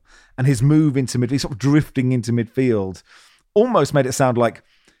football, and his move into midfield, sort of drifting into midfield, almost made it sound like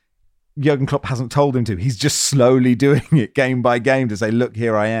Jurgen Klopp hasn't told him to. He's just slowly doing it game by game to say, look,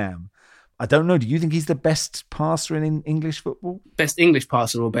 here I am. I don't know. Do you think he's the best passer in English football? Best English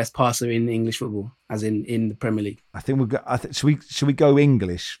passer or best passer in English football, as in the Premier League? I think we'll go. Should we go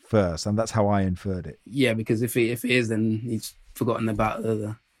English first? And that's how I inferred it. Yeah, because if it is, then he's forgotten about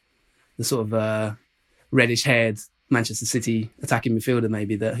the sort of reddish-haired Manchester City attacking midfielder,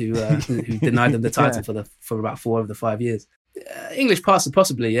 maybe who denied them the title for about 4 of the 5 years. English passer,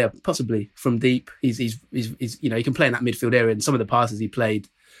 possibly from deep. He's he can play in that midfield area, and some of the passes he played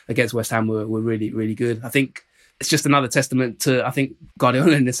against West Ham were really, really good. I think it's just another testament to, I think,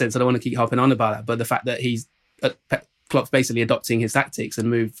 Guardiola in the sense. I don't want to keep harping on about that, but the fact that Klopp's basically adopting his tactics and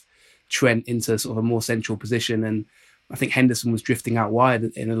moved Trent into sort of a more central position, and I think Henderson was drifting out wide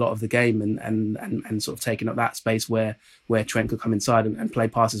in a lot of the game and sort of taking up that space where Trent could come inside and play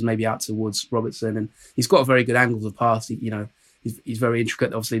passes maybe out towards Robertson. And he's got a very good angle of pass. He's very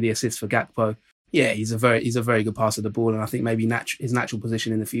intricate. Obviously, the assist for Gakpo. Yeah, he's a very good passer of the ball, and I think maybe his natural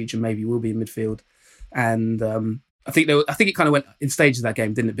position in the future maybe will be in midfield. And I think it kind of went in stages that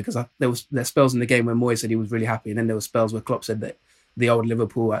game, didn't it? Because there spells in the game where Moyes said he was really happy, and then there were spells where Klopp said that the old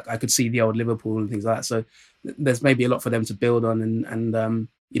Liverpool, I could see the old Liverpool and things like that. So there's maybe a lot for them to build on, and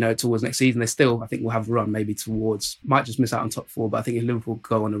towards next season, they still, I think, will have a run maybe might just miss out on top 4, but I think if Liverpool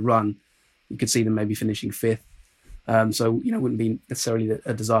go on a run, you could see them maybe finishing 5th. So it wouldn't be necessarily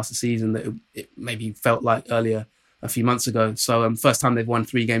a disaster season that it maybe felt like earlier a few months ago. So first time they've won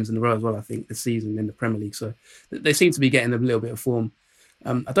 3 games in a row as well, I think, this season in the Premier League. So they seem to be getting a little bit of form.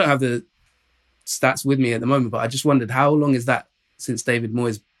 I don't have the stats with me at the moment, but I just wondered, how long is that since David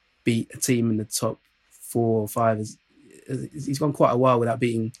Moyes beat a team in the top 4 or 5? He's gone quite a while without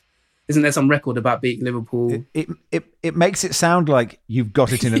beating. Isn't there some record about beating Liverpool? It makes it sound like you've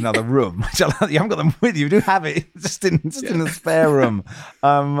got it in another room. You haven't got them with you. You do have it just in the spare room.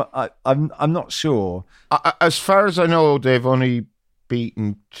 I'm not sure. As far as I know, they've only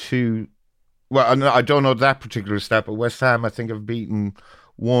beaten 2 Well, I don't know that particular stat, but West Ham, I think, have beaten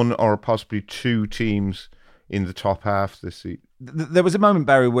one or possibly two teams in the top half this season. There was a moment,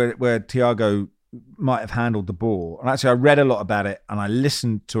 Barry, where Thiago might have handled the ball. And actually, I read a lot about it and I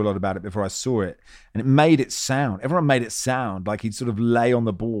listened to a lot about it before I saw it. And it made it sound, everyone made it sound like he'd sort of lay on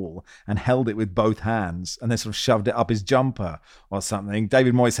the ball and held it with both hands and then sort of shoved it up his jumper or something.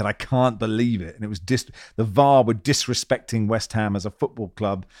 David Moyes said, I can't believe it. And it was the VAR were disrespecting West Ham as a football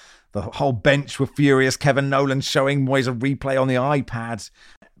club. The whole bench were furious. Kevin Nolan showing Moyes a replay on the iPad.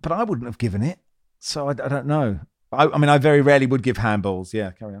 But I wouldn't have given it. So I don't know. I mean, I very rarely would give handballs.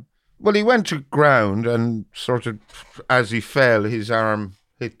 Yeah, carry on. Well, he went to ground and sort of, as he fell, his arm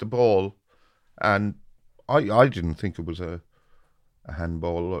hit the ball. And I didn't think it was a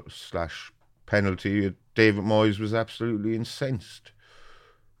handball / penalty. David Moyes was absolutely incensed.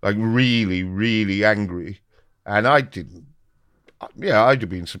 Like, really, really angry. And I didn't. Yeah, I'd have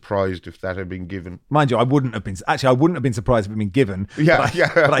been surprised if that had been given. Mind you, I wouldn't have been. Actually, I wouldn't have been surprised if it had been given. But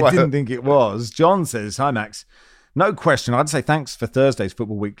I didn't think it was. John says, hi, Max. No question. I'd say thanks for Thursday's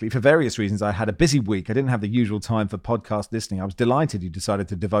Football Weekly. For various reasons, I had a busy week. I didn't have the usual time for podcast listening. I was delighted you decided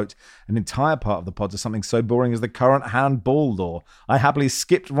to devote an entire part of the pod to something so boring as the current handball law. I happily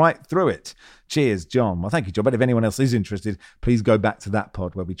skipped right through it. Cheers, John. Well, thank you, John. But if anyone else is interested, please go back to that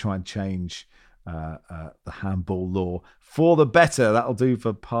pod where we try and change the handball law for the better. That'll do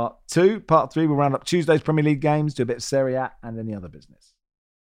for part 2. Part 3, we'll round up Tuesday's Premier League games, do a bit of Serie A and any other business.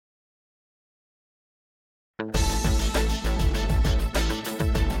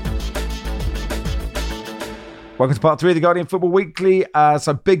 Welcome to part 3 of the Guardian Football Weekly.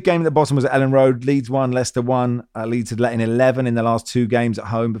 So big game at the bottom was at Ellen Road. Leeds 1, Leicester 1. Leeds had let in 11 in the last 2 games at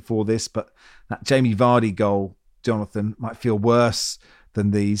home before this, but that Jamie Vardy goal, Jonathan, might feel worse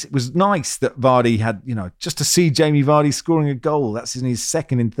than these. It was nice that Vardy had, just to see Jamie Vardy scoring a goal. That's in his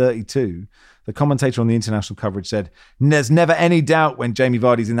second in 32. The commentator on the international coverage said, there's never any doubt when Jamie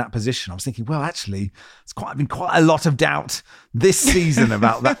Vardy's in that position. I was thinking, well, actually, there's been quite a lot of doubt this season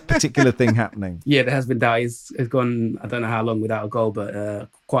about that particular thing happening. Yeah, there has been doubt. He's gone, I don't know how long without a goal, but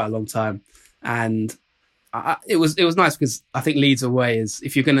quite a long time. And it was nice because I think Leeds away is,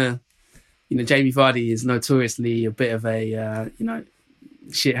 if you're going to, Jamie Vardy is notoriously a bit of a,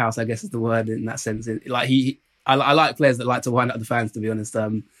 shithouse, I guess is the word in that sense. I like players that like to wind up the fans, to be honest.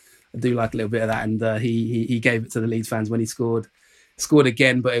 I do like a little bit of that, and he gave it to the Leeds fans when he scored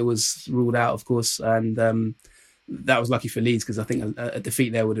again, but it was ruled out, of course, and that was lucky for Leeds because I think a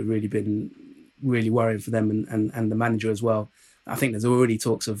defeat there would have really been really worrying for them and the manager as well. I think there's already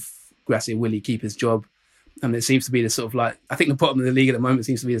talks of Gracia will he keep his job, and it seems to be the sort of like, I think the bottom of the league at the moment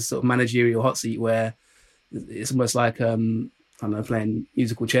seems to be a sort of managerial hot seat where it's almost like I don't know, playing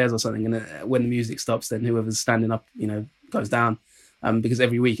musical chairs or something, and when the music stops, then whoever's standing up, goes down. Because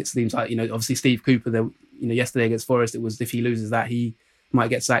every week it seems like, obviously Steve Cooper, yesterday against Forest, it was if he loses that, he might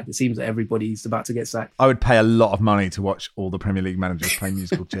get sacked. It seems that everybody's about to get sacked. I would pay a lot of money to watch all the Premier League managers play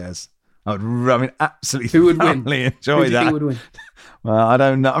musical chairs. Absolutely. Who would win? Enjoy that. Who would win? Well, I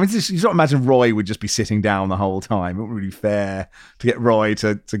don't know. I mean, you sort of imagine Roy would just be sitting down the whole time. It wouldn't really be fair to get Roy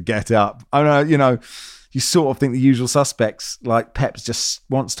to get up. I don't know, you sort of think the usual suspects, like Pep just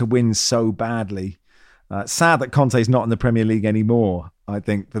wants to win so badly. Sad that Conte's not in the Premier League anymore, I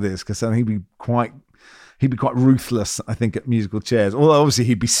think, for this, because I think he'd be quite ruthless, I think, at musical chairs. Although obviously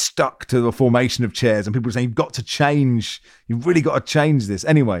he'd be stuck to the formation of chairs, and people would say, you've got to change. You've really got to change this.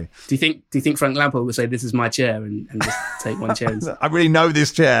 Anyway. Do you think Frank Lampard would say, this is my chair, and just take one chair? I really know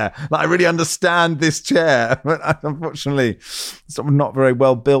this chair. I really understand this chair. But unfortunately, it's not very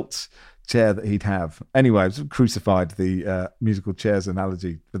well built chair that he'd have. Anyway, I've crucified the musical chairs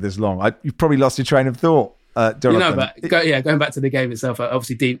analogy for this long. You've probably lost your train of thought, Jonathan. But going back to the game itself,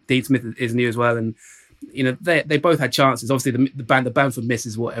 obviously Dean Smith is new as well, and they both had chances. Obviously, the Bamford miss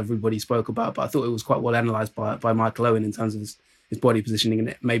is what everybody spoke about, but I thought it was quite well analysed by Michael Owen in terms of his body positioning and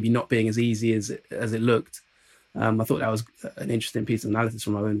it maybe not being as easy as it looked. I thought that was an interesting piece of analysis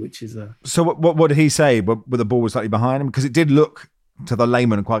from Owen, which is... So what did he say? Where the ball was slightly behind him? Because it did look to the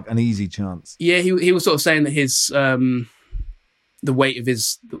layman quite an easy chance. Yeah, he was sort of saying that his the weight of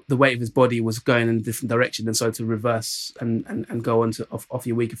his body was going in a different direction, and so to reverse and go on to off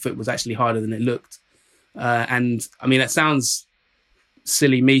your weaker foot was actually harder than it looked. And I mean, it sounds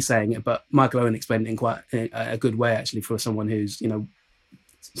silly me saying it, but Michael Owen explained it in quite a good way actually for someone who's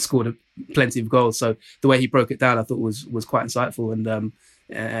scored plenty of goals. So the way he broke it down, I thought was quite insightful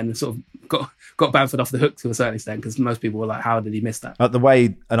and sort of got Bamford off the hook to a certain extent, because most people were like, how did he miss that? The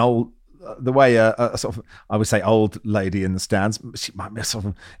way a sort of, I would say, old lady in the stands, she might be a sort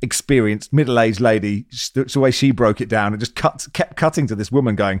of experienced middle-aged lady, the way she broke it down, it just kept cutting to this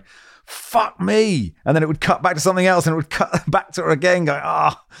woman going, fuck me. And then it would cut back to something else and it would cut back to her again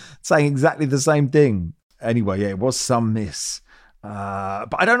going, saying exactly the same thing. Anyway, yeah, it was some miss.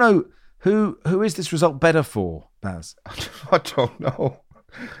 But I don't know, who is this result better for, Baz? I don't know.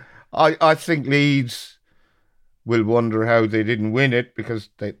 I think Leeds will wonder how they didn't win it because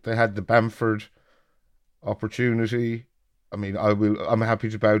they had the Bamford opportunity. I mean, I'm happy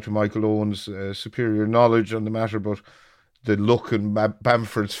to bow to Michael Owen's superior knowledge on the matter, but the look in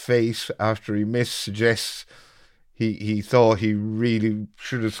Bamford's face after he missed suggests he thought he really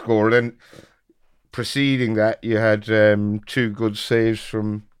should have scored. And preceding that, you had two good saves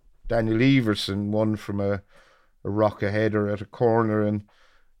from Daniel Everson, one from a rocket header at a corner and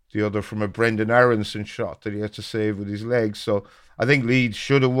the other from a Brendan Aronson shot that he had to save with his legs. So I think Leeds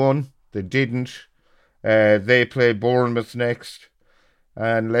should have won. They didn't. They play Bournemouth next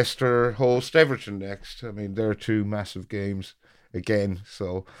and Leicester host Everton next. I mean, they're two massive games again.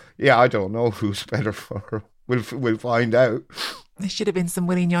 So, yeah, I don't know who's better for her. We'll find out. There should have been some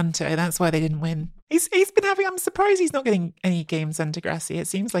Willy Gnonto. That's why they didn't win. He's been having... I'm surprised he's not getting any games under Grassi. It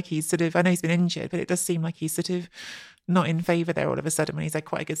seems like he's sort of... I know he's been injured, but it does seem like he's sort of not in favour there all of a sudden when he's had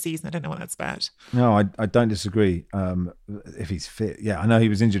quite a good season. I don't know what that's about. No, I don't disagree. If he's fit. Yeah, I know he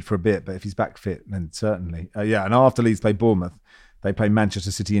was injured for a bit, but if he's back fit, then certainly. Yeah, and after Leeds play Bournemouth, they play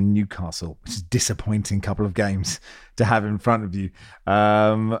Manchester City and Newcastle, which is a disappointing couple of games to have in front of you.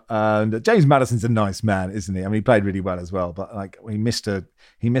 And James Maddison's a nice man, isn't he? I mean, he played really well as well, but like he missed a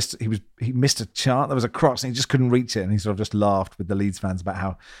chance. There was a cross and he just couldn't reach it, and he sort of just laughed with the Leeds fans about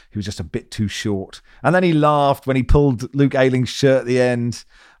how he was just a bit too short. And then he laughed when he pulled Luke Ayling's shirt at the end.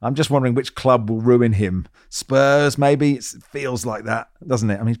 I'm just wondering which club will ruin him. Spurs, maybe. It feels like that, doesn't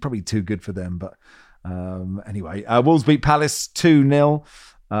it? I mean, he's probably too good for them, but. Anyway, Wolves beat Palace 2-0.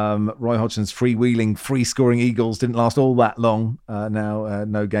 Roy Hodgson's freewheeling, free-scoring Eagles didn't last all that long. Now,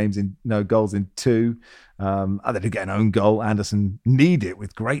 no goals in two. They did get an own goal. Anderson kneed it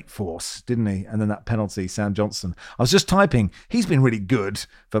with great force, didn't he? And then that penalty, Sam Johnson. I was just typing. He's been really good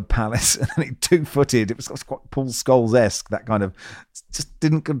for Palace. And then he two-footed. It was quite Paul Scholes-esque, that kind of... Just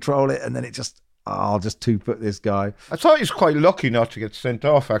didn't control it. And then it just... I'll just two-foot this guy. I thought he was quite lucky not to get sent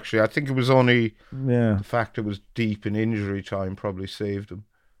off, actually. I think it was only the fact it was deep in injury time probably saved him.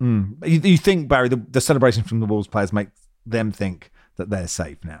 You think, Barry, the celebration from the Wolves players make them think that they're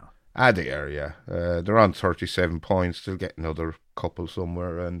safe now? They are, yeah. They're on 37 points. They'll get another couple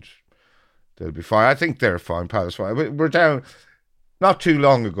somewhere and they'll be fine. I think they're fine, Palace fine. We're down not too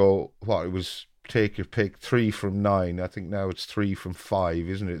long ago, it was... Take your pick, 3 from 9. I think now it's 3 from 5,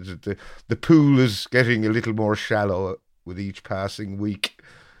 isn't it? The pool is getting a little more shallow with each passing week.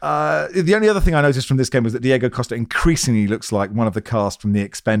 The only other thing I noticed from this game was that Diego Costa increasingly looks like one of the cast from The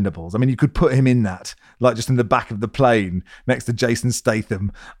Expendables. I mean, you could put him in that, like just in the back of the plane next to Jason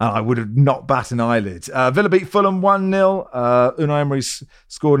Statham, and I would have not bat an eyelid. Villa beat Fulham 1-0. Unai Emery's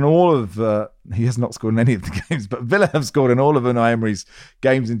scored in all of... he has not scored in any of the games, but Villa have scored in all of Unai Emery's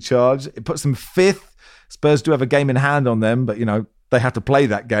games in charge. It puts them 5th. Spurs do have a game in hand on them, but, they have to play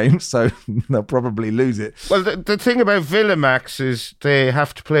that game, so they'll probably lose it. Well, the thing about Villa, Max, is they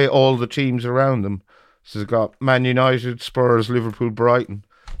have to play all the teams around them. So they've got Man United, Spurs, Liverpool, Brighton.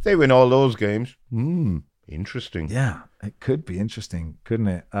 They win all those games. Interesting. Yeah, it could be interesting, couldn't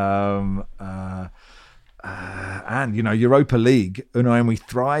it? And, Europa League, Unai Emery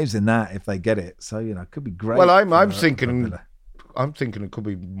thrives in that if they get it. So, it could be great. Well, I'm thinking... I'm thinking it could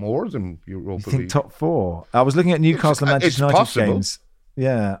be more than Europa League. Top 4? I was looking at Newcastle and Manchester United possible. Games.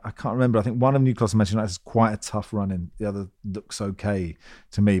 Yeah, I can't remember. I think one of Newcastle and Manchester United is quite a tough run in. The other looks okay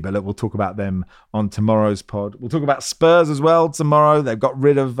to me, but look, we'll talk about them on tomorrow's pod. We'll talk about Spurs as well tomorrow. They've got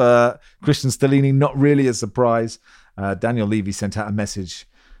rid of Christian Stellini, not really a surprise. Daniel Levy sent out a message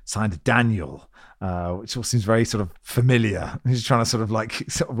signed Daniel, which all seems very sort of familiar. He's trying to sort of like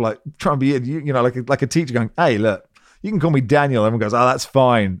try and be, like a teacher going, hey, look, you can call me Daniel. Everyone goes, that's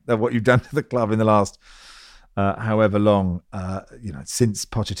fine. That's what you've done to the club in the last however long, since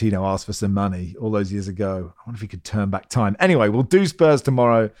Pochettino asked for some money all those years ago. I wonder if he could turn back time. Anyway, we'll do Spurs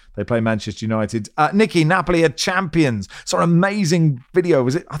tomorrow. They play Manchester United. Nicky, Napoli are champions. Saw an amazing video.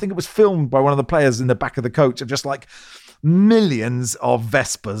 I think it was filmed by one of the players in the back of the coach of just like millions of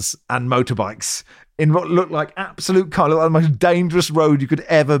Vespas and motorbikes in what looked like absolute kind of the most dangerous road you could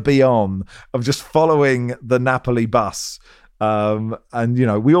ever be on, of just following the Napoli bus. And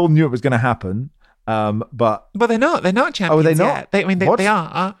we all knew it was going to happen. But they're not champions. Oh, they're not? Yet. They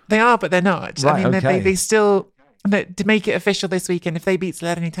are, but they're not. Right, I mean, okay. they still, to make it official this weekend, if they beat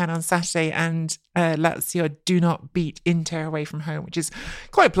Salernitana on Saturday and Lazio do not beat Inter away from home, which is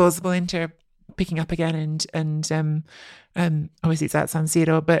quite plausible. Inter picking up again and obviously it's at San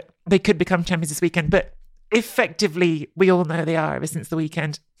Siro, but they could become champions this weekend. But effectively, we all know they are ever since the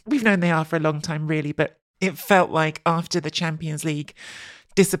weekend. We've known they are for a long time, really. But it felt like after the Champions League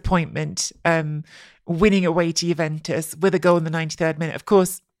disappointment, winning away to Juventus with a goal in the 93rd minute. Of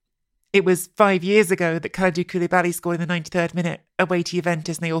course, it was 5 years ago that Kalidou Koulibaly scored in the 93rd minute away to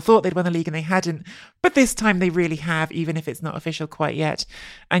Juventus, and they all thought they'd won the league and they hadn't. But this time they really have, even if it's not official quite yet.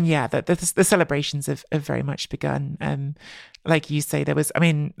 And yeah, the celebrations have very much begun. Like you say,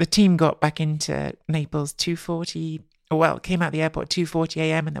 the team got back into Naples 2:40. Well, came out of the airport at 2:40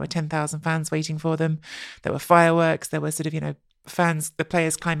 a.m. and there were 10,000 fans waiting for them. There were fireworks. There were fans, the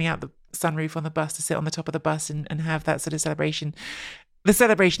players climbing out the sunroof on the bus to sit on the top of the bus and have that sort of celebration. The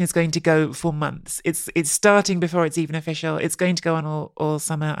celebration is going to go for months. It's starting before it's even official. It's going to go on all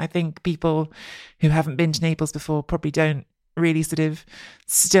summer. I think people who haven't been to Naples before probably don't really sort of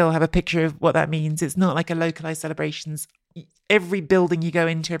still have a picture of what that means. It's not like a localized celebrations. Every building you go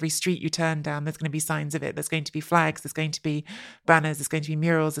into, every street you turn down, there's going to be signs of it. There's going to be flags. There's going to be banners. There's going to be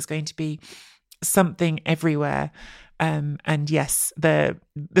murals. There's going to be something everywhere. And yes, the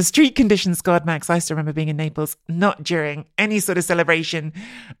street conditions, God, Max, I still remember being in Naples, not during any sort of celebration,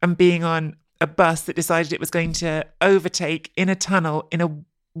 and being on a bus that decided it was going to overtake in a tunnel, in a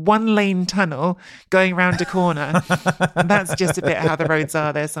one-lane tunnel, going around a corner. That's just a bit how the roads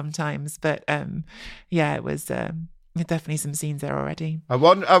are there sometimes. But yeah, it was definitely some scenes there already. I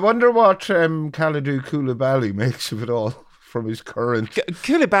wonder what Kalidou Koulibaly makes of it all. From his current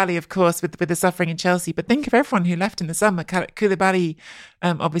Koulibaly, of course, with the suffering in Chelsea. But think of everyone who left in the summer. Koulibaly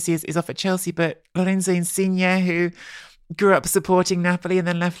obviously is off at Chelsea, but Lorenzo Insigne, who grew up supporting Napoli and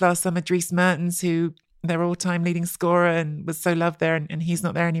then left last summer. Dries Mertens, who their all-time leading scorer and was so loved there, and he's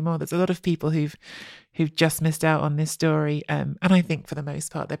not there anymore. There's a lot of people who've just missed out on this story. And I think for the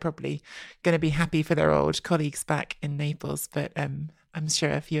most part, they're probably going to be happy for their old colleagues back in Naples. But I'm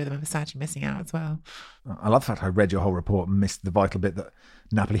sure a few of them are sadly missing out as well. I love the fact I read your whole report and missed the vital bit that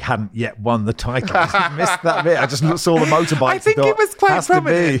Napoli hadn't yet won the title. I just missed that bit. I just saw the motorbikes. I think it was quite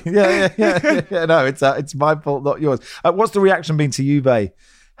prominent. Yeah. No, it's my fault, not yours. What's the reaction been to Juve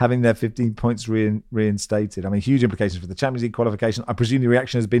having their 15 points reinstated? I mean, huge implications for the Champions League qualification. I presume the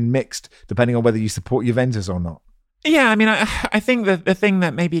reaction has been mixed, depending on whether you support Juventus or not. Yeah, I mean, I think the thing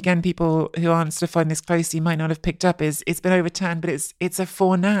that maybe, again, people who aren't sort of following this closely might not have picked up is it's been overturned, but it's a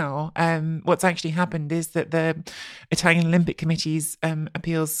for now. What's actually happened is that the Italian Olympic Committee's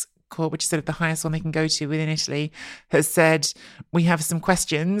appeals court, which is sort of the highest one they can go to within Italy, has said, we have some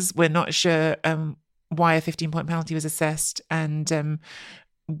questions. We're not sure why a 15-point penalty was assessed, and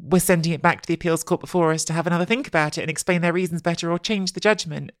we're sending it back to the appeals court before us to have another think about it and explain their reasons better or change the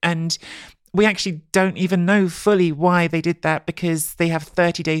judgment. And we actually don't even know fully why they did that, because they have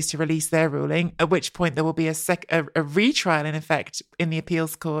 30 days to release their ruling, at which point there will be a retrial in effect in the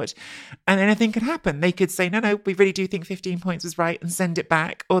appeals court, and anything could happen. They could say, no, we really do think 15 points was right, and send it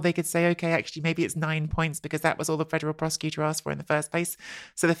back. Or they could say, okay, actually, maybe it's 9 points because that was all the federal prosecutor asked for in the first place.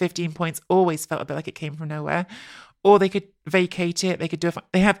 So the 15 points always felt a bit like it came from nowhere. Or they could vacate it. They could do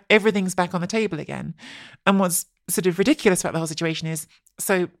they have everything's back on the table again. And what's sort of ridiculous about the whole situation is,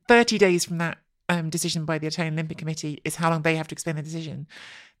 so 30 days from that decision by the Italian Olympic Committee is how long they have to explain the decision.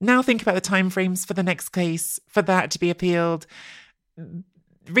 Now think about the timeframes for the next case, for that to be appealed.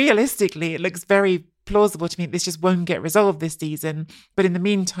 Realistically, it looks very plausible to me this just won't get resolved this season. But in the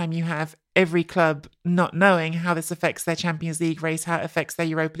meantime, you have every club not knowing how this affects their Champions League race, how it affects their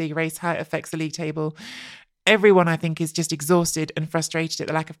Europa League race, how it affects the league table. Everyone, I think, is just exhausted and frustrated at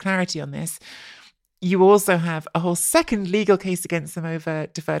the lack of clarity on this. You also have a whole second legal case against them over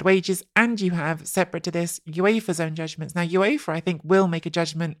deferred wages, and you have, separate to this, UEFA's own judgments. Now, UEFA, I think, will make a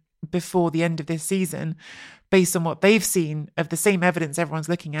judgment before the end of this season based on what they've seen of the same evidence everyone's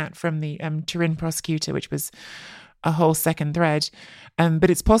looking at from the Turin prosecutor, which was a whole second thread. But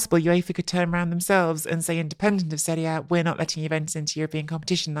it's possible UEFA could turn around themselves and say, independent of Serie A, we're not letting Juventus into European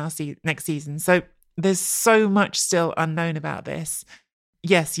competition next season. So there's so much still unknown about this.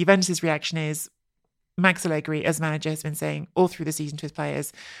 Yes, Juventus' reaction is, Max Allegri, as manager, has been saying all through the season to his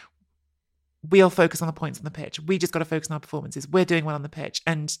players, we'll focus on the points on the pitch. We just got to focus on our performances. We're doing well on the pitch.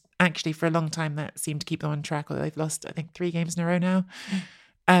 And actually, for a long time, that seemed to keep them on track, although they've lost, I think, 3 games in a row now.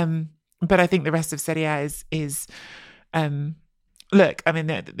 But I think the rest of Serie A is look, I mean,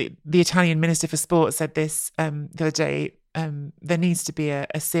 the Italian Minister for Sport said this the other day. There needs to be a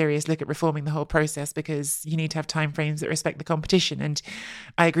serious look at reforming the whole process, because you need to have timeframes that respect the competition. And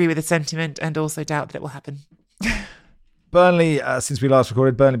I agree with the sentiment, and also doubt that it will happen. Burnley, since we last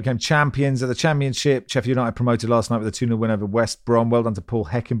recorded, Burnley became champions of the Championship. Sheffield United promoted last night with a 2-0 win over West Brom. Well done to Paul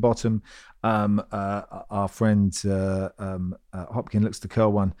Heckingbottom. Our friend Hopkin Looks to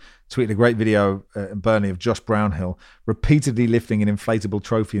Curl One tweeted a great video in Burnley of Josh Brownhill repeatedly lifting an inflatable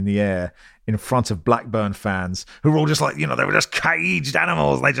trophy in the air in front of Blackburn fans who were all just like, they were just caged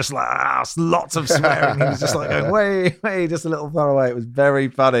animals. They just lots of swearing. He was just like going, way, just a little far away. It was very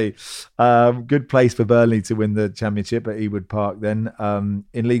funny. Good place for Burnley to win the championship at Ewood Park then.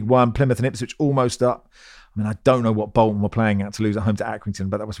 In League One, Plymouth and Ipswich almost up. I mean, I don't know what Bolton were playing at to lose at home to Accrington,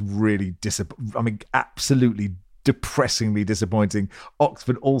 but that was really absolutely depressingly disappointing.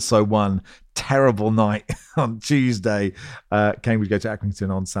 Oxford also won. Terrible night on Tuesday. Cambridge go to Accrington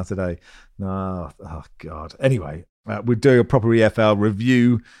on Saturday. Oh God. Anyway, we'll do a proper EFL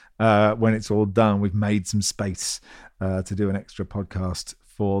review when it's all done. We've made some space to do an extra podcast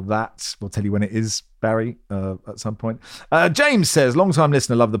for that. We'll tell you when it is, Barry, at some point. James says, long-time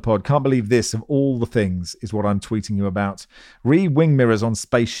listener, love the pod. Can't believe this, of all the things, is what I'm tweeting you about. Wing mirrors on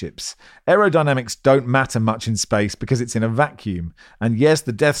spaceships. Aerodynamics don't matter much in space because it's in a vacuum. And yes,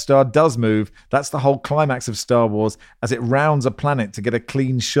 the Death Star does move. That's the whole climax of Star Wars, as it rounds a planet to get a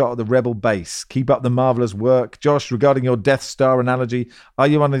clean shot of the Rebel base. Keep up the marvellous work. Josh, regarding your Death Star analogy, are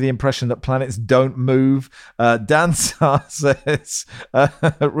you under the impression that planets don't move? Dan says,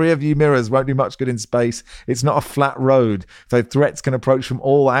 rear view mirrors won't do much good in space. It's not a flat road, so threats can approach from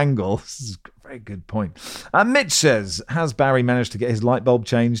all angles. This is a very good point. Mitch says, has Barry managed to get his light bulb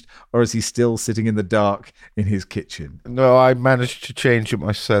changed, or is he still sitting in the dark in his kitchen? No, I managed to change it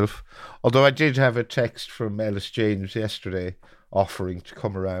myself. Although I did have a text from Ellis James yesterday offering to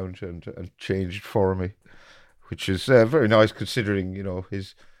come around and change it for me, which is very nice considering,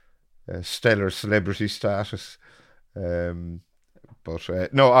 his stellar celebrity status.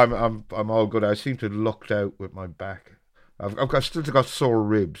 But no, I'm all good. I seem to have lucked out with my back. I've still got sore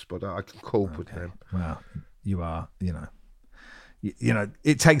ribs, but I can cope with them. Well, you are,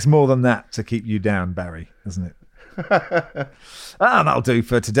 it takes more than that to keep you down, Barry, doesn't it? That'll do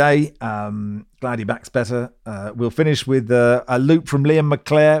for today. Glad your back's better. We'll finish with a loop from Liam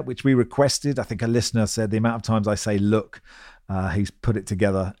McClare, which we requested. I think a listener said the amount of times I say look. He's put it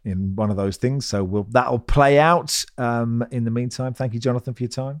together in one of those things. So that'll play out. In the meantime, thank you, Jonathan, for your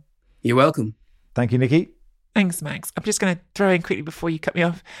time. You're welcome. Thank you, Nikki. Thanks, Max. I'm just going to throw in quickly before you cut me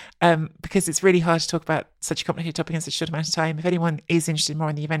off, because it's really hard to talk about such a complicated topic in such a short amount of time. If anyone is interested more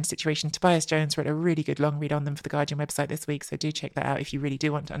in the event situation, Tobias Jones wrote a really good long read on them for the Guardian website this week. So do check that out if you really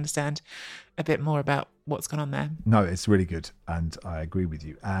do want to understand a bit more about what's gone on there. No, it's really good. And I agree with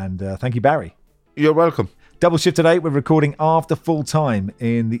you. And thank you, Barry. You're welcome. Double shift today. We're recording after full time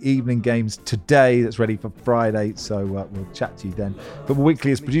in the evening games today. That's ready for Friday. So we'll chat to you then. Football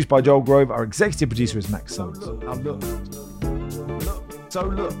Weekly is produced by Joel Grove. Our executive producer is Max Soames. Look.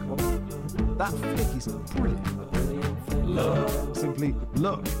 That flick is brilliant. Look. Simply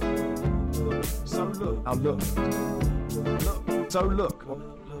look. So look. Now look. So look.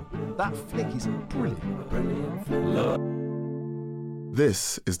 That flick is brilliant.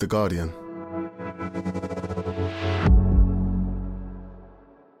 This is The Guardian.